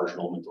like a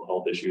marginal mental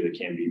health issue that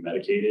can be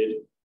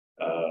medicated,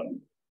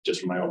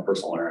 just from my own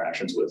personal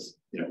interactions with,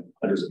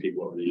 hundreds of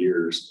people over the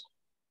years,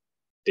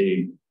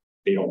 they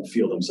don't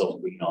feel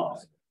themselves wean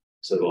off.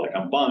 So they're like,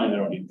 I'm fine, I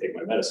don't need to take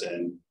my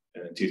medicine.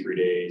 And then 2-3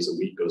 days, a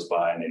week goes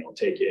by and they don't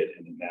take it.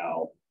 And then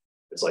now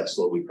it's like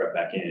slowly crept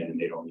back in and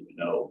they don't even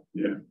know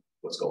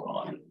what's going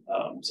on.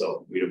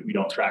 So we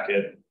don't track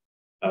it.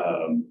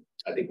 I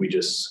think we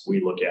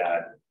look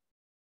at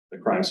the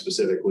crime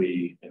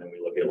specifically, and then we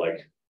look at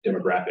like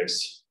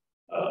demographics,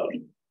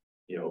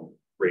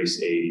 race,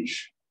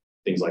 age,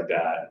 things like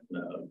that,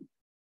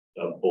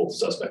 of both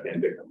suspect and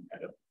victim,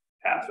 kind of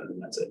half, and then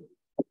that's it.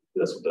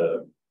 That's what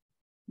the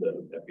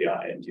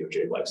FBI and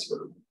DOJ likes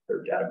for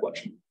their data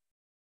collection.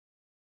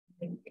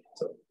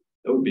 So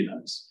that would be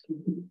nice.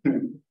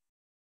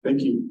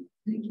 Thank you.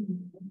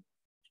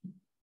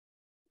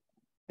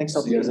 Thanks.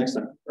 See you guys next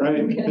time. All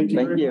right. Okay. Thank you.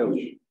 Thank very you.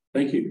 much.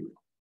 thank you.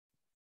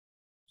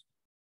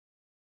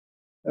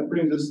 That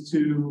brings us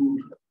to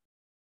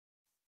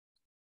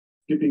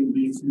skipping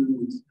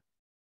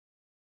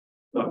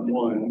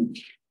B2.1.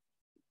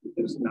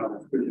 It's now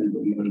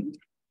from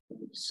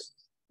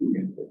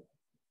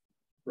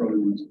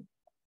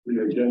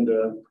the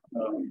agenda.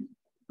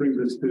 Brings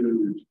us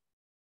to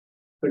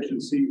section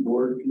C,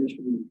 board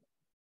commission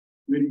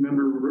committee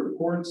member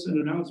reports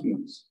and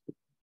announcements.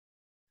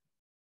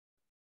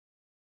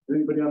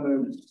 Anybody on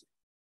the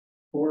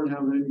board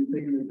have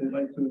anything that they'd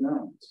like to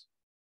announce?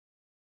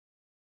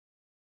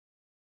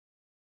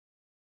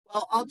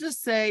 Well, I'll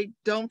just say,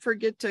 don't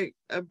forget to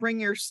bring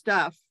your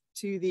stuff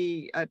to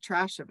the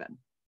trash event.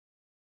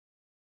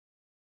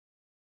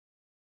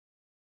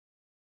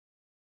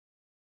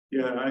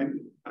 Yeah,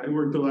 I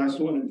worked the last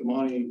one at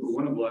Damani,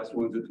 one of the last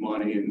ones at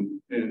Damani,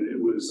 and it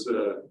was,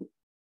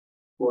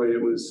 boy, it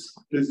was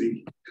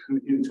busy the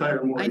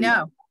entire morning. I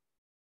know.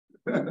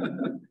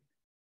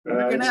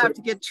 We're gonna have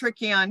to get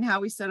tricky on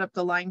how we set up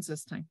the lines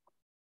this time.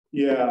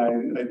 Yeah,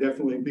 I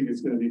definitely think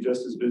it's going to be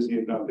just as busy,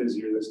 if not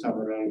busier, this time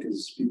around,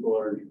 because people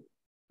are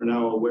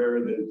now aware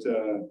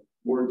that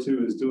Ward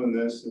 2 is doing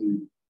this,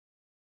 and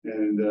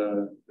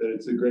that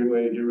it's a great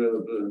way to get rid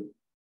of a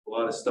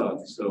lot of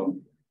stuff. So,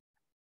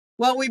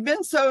 well, we've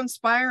been so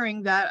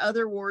inspiring that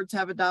other wards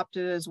have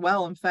adopted it as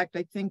well. In fact,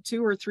 I think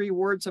 2 or 3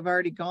 wards have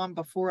already gone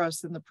before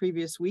us in the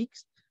previous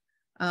weeks,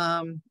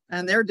 and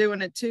they're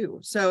doing it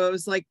too. So it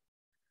was like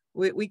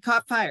we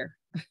caught fire.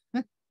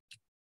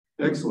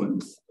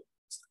 excellent.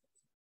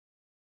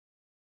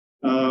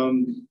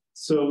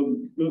 So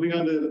moving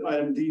on to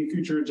item D,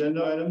 future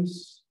agenda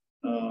items.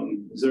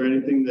 Is there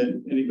anything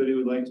that anybody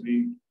would like to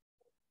be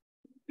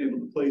able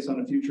to place on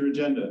a future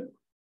agenda?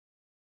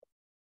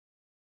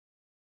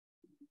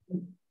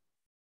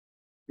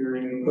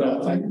 Hearing.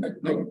 Well,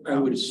 I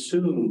would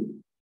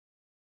assume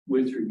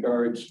with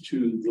regards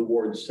to the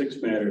Ward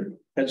 6 matter,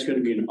 that's going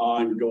to be an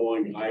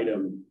ongoing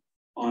item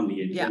on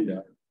the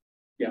agenda.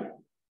 Yeah.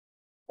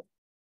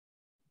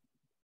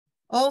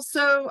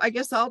 Also, I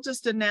guess I'll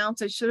just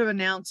announce, I should have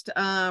announced,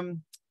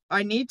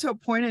 I need to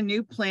appoint a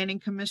new planning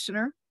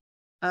commissioner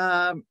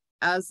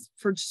as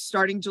for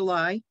starting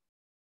July.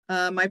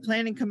 My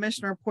planning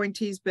commissioner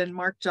appointee's been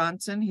Mark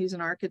Johnson. He's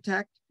an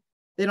architect.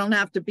 They don't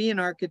have to be an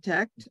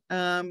architect,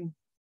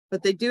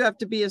 but they do have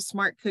to be a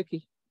smart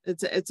cookie.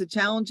 It's a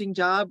challenging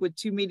job with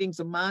 2 meetings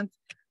a month.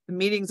 The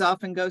meetings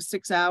often go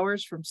 6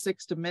 hours from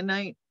 6 to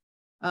midnight.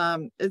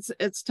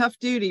 It's tough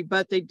duty,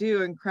 but they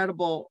do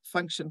incredible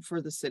function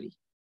for the city.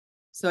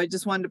 So I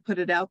just wanted to put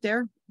it out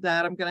there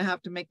that I'm going to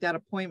have to make that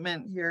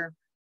appointment here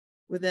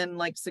within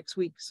like 6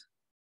 weeks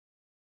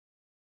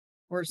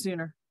or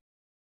sooner.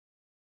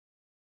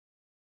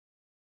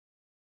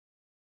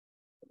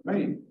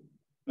 Right.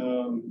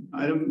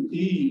 Item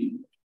E,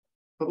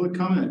 public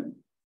comment.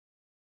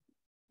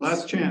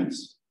 Last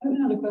chance. I have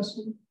another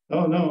question.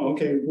 Oh, no.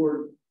 Okay.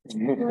 Well, I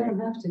don't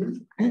have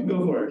to.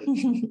 Go for it.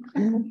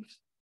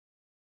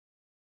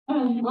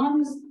 On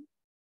this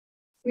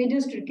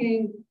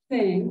redistricting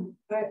thing,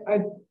 I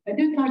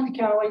did talk to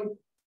Callie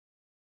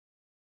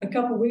a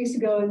couple of weeks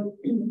ago,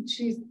 and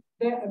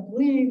I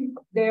believe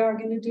they are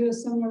going to do a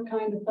similar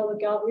kind of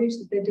public outreach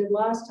that they did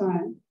last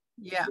time.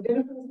 Yeah. They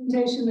did a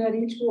presentation at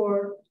each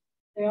ward.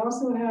 They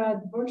also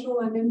had virtual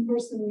and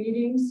in-person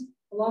meetings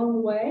along the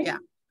way. Yeah.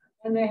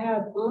 And they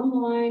had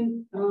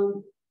online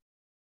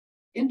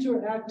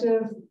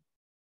interactive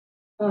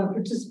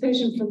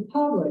participation from the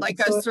public. Like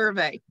a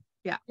survey.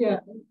 Yeah. Yeah.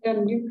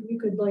 And you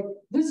could like,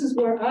 this is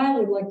where I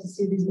would like to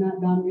see these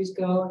map boundaries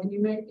go. And you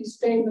make these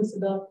statements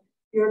about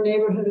your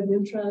neighborhood of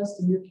interest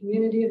and your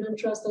community of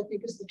interest, I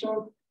think is the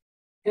term.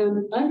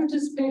 And I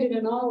participated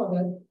in all of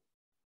it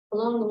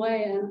along the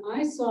way. And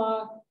I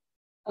saw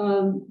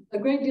a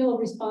great deal of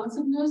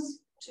responsiveness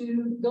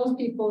to those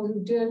people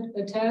who did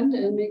attend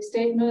and make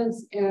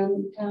statements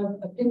and have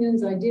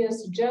opinions,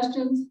 ideas,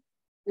 suggestions.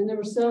 And there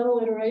were several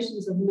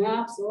iterations of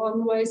maps along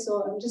the way.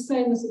 So I'm just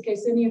saying this in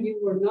case any of you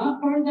were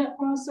not part of that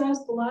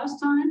process the last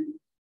time.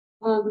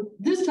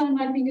 This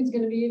time, I think it's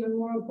going to be even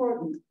more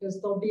important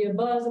because there'll be a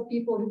buzz of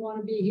people who want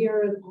to be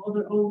here and on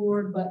their own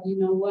ward. But you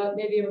know what?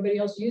 Maybe everybody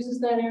else uses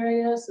that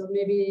area. So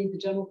maybe the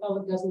general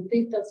public doesn't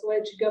think that's the way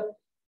it should go.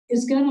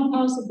 It's going to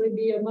possibly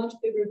be a much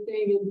bigger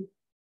thing. And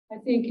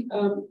I think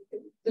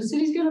the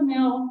city's going to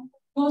mail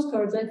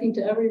postcards, I think,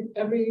 to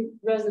every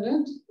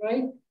resident,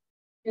 right,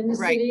 in the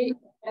city.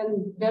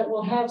 And that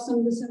will have some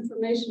of this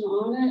information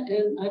on it.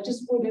 And I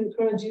just would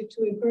encourage you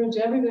to encourage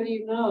everybody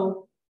you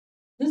know,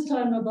 this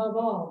time above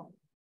all,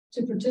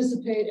 to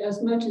participate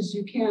as much as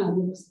you can.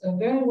 It was a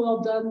very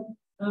well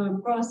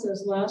done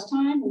process last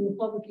time, and the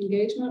public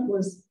engagement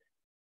was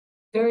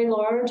very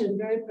large and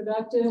very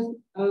productive.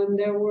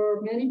 There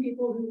were many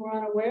people who were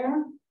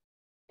unaware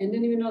and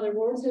didn't even know their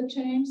wards had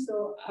changed.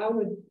 So I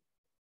would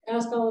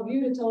ask all of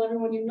you to tell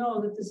everyone you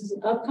know that this is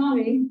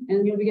upcoming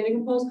and you'll be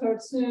getting a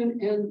postcard soon.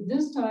 And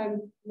this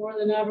time, more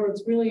than ever,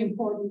 it's really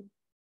important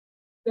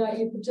that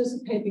you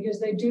participate because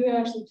they do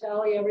actually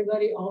tally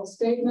everybody, all the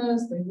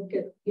statements. They look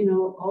at, you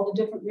know, all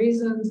the different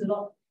reasons and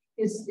all.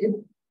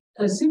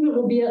 I assume it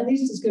will be at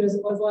least as good as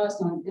it was last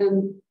time.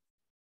 And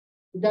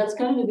that's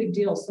kind of a big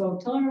deal. So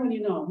tell everyone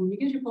you know, when you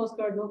get your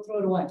postcard, don't throw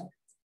it away.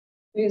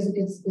 Because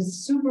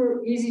it's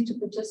super easy to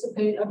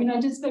participate. I mean, I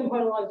did spend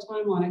quite a lot of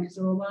time on it because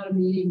there were a lot of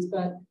meetings,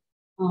 but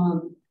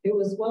it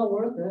was well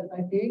worth it,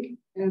 I think.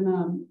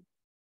 And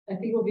I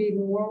think it'll be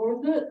even more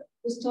worth it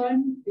this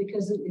time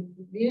because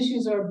the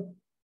issues are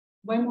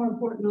way more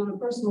important on a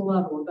personal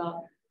level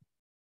about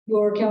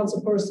your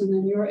council person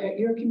and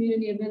your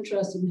community of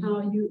interest and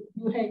how you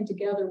hang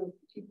together with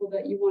people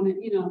that you want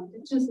to, you know,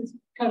 it's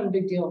kind of a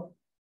big deal.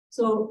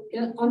 So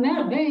on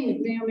that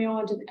vein, Naomi, I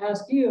wanted to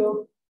ask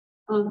you,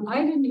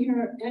 I didn't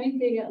hear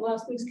anything at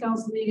last week's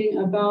council meeting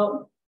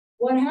about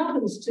what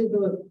happens to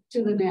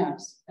the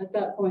NABs at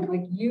that point.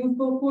 Like you've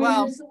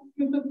appointed some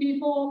group of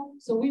people,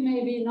 so we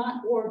may be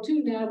not Ward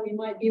 2 NAB, we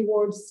might be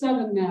Ward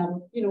 7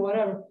 NAB, you know,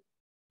 whatever.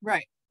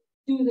 Right.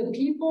 Do the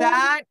people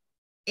that,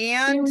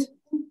 and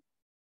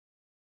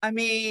I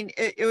mean,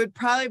 it would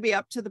probably be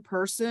up to the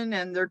person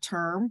and their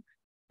term.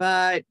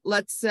 But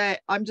let's say,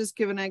 I'm just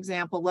giving an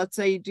example. Let's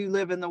say you do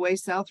live in the way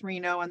South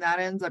Reno and that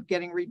ends up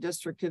getting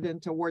redistricted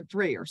into Ward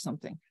 3 or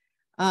something.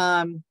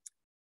 Then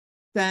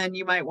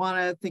you might want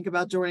to think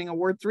about joining a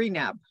Ward 3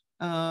 NAB.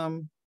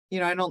 You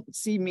know, I don't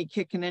see me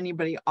kicking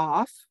anybody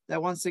off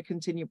that wants to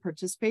continue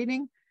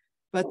participating,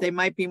 but they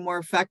might be more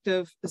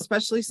effective,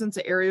 especially since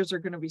the areas are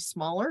going to be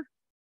smaller.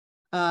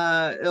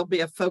 It'll be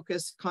a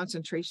focused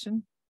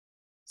concentration.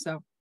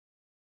 So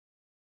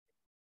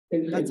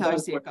that's how I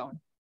see it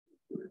going.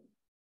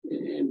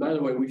 And by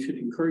the way, we should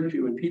encourage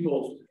you when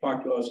people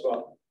talk to us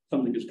about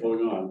something that's going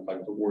on,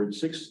 like the Ward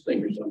 6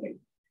 thing or something.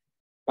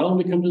 Tell them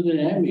to come to the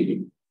NAB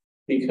meeting.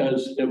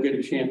 because they'll get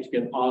a chance to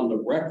get on the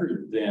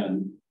record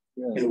then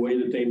in a way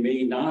that they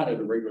may not at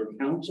a regular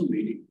council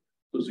meeting.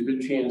 So it's a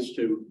good chance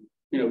to,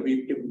 if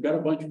we've got a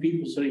bunch of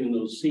people sitting in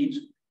those seats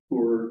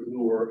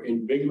who are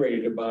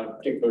invigorated about a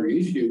particular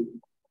issue,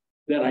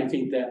 then I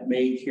think that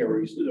may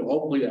carry,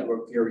 hopefully that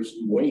will carry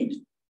some weight.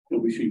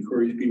 And we should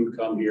encourage people to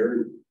come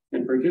here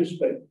and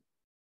participate.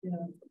 Yeah.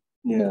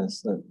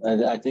 Yes,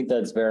 I think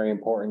that's very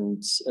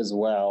important as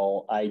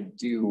well. I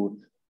do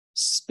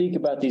speak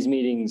about these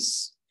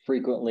meetings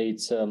frequently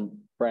to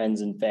friends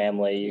and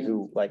family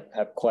who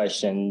have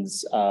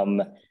questions.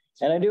 And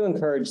I do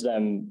encourage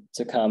them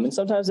to come, and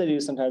sometimes they do,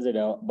 sometimes they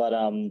don't, but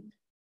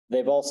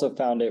they've also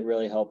found it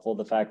really helpful,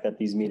 the fact that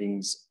these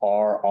meetings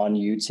are on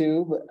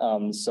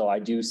YouTube. So I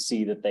do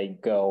see that they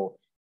go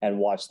and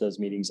watch those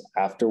meetings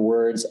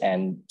afterwards.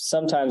 And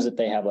sometimes if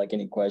they have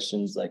any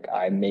questions,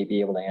 I may be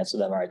able to answer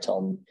them, or I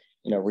tell them,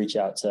 reach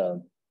out to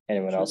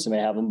anyone else who may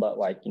have them. But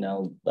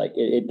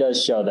it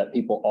does show that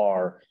people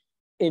are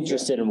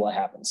interested in what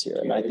happens here.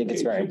 And I think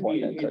it's very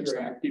important to encourage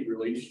that. Interactive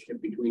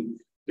relationship between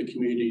the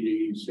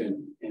communities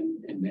and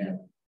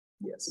that.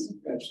 Yes,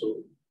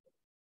 absolutely.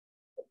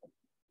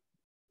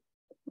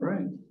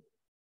 Right.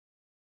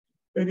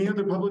 Any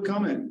other public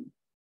comment?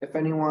 If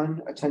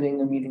anyone attending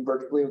the meeting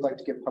virtually would like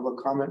to give public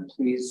comment,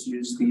 please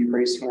use the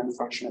raise hand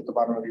function at the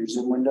bottom of your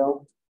Zoom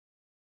window.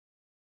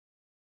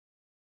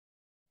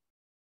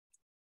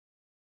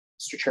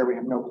 Mr. Chair, we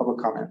have no public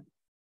comment.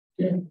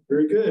 Yeah,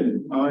 very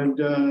good. I'd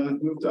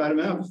move to item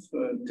F,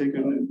 take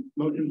a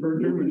motion for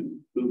adjournment.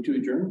 Move to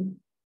adjourn.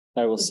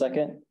 I will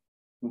second.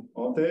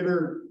 All in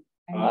favor?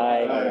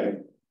 Aye.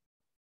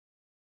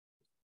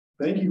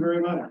 Thank you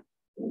very much.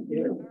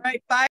 All right, bye.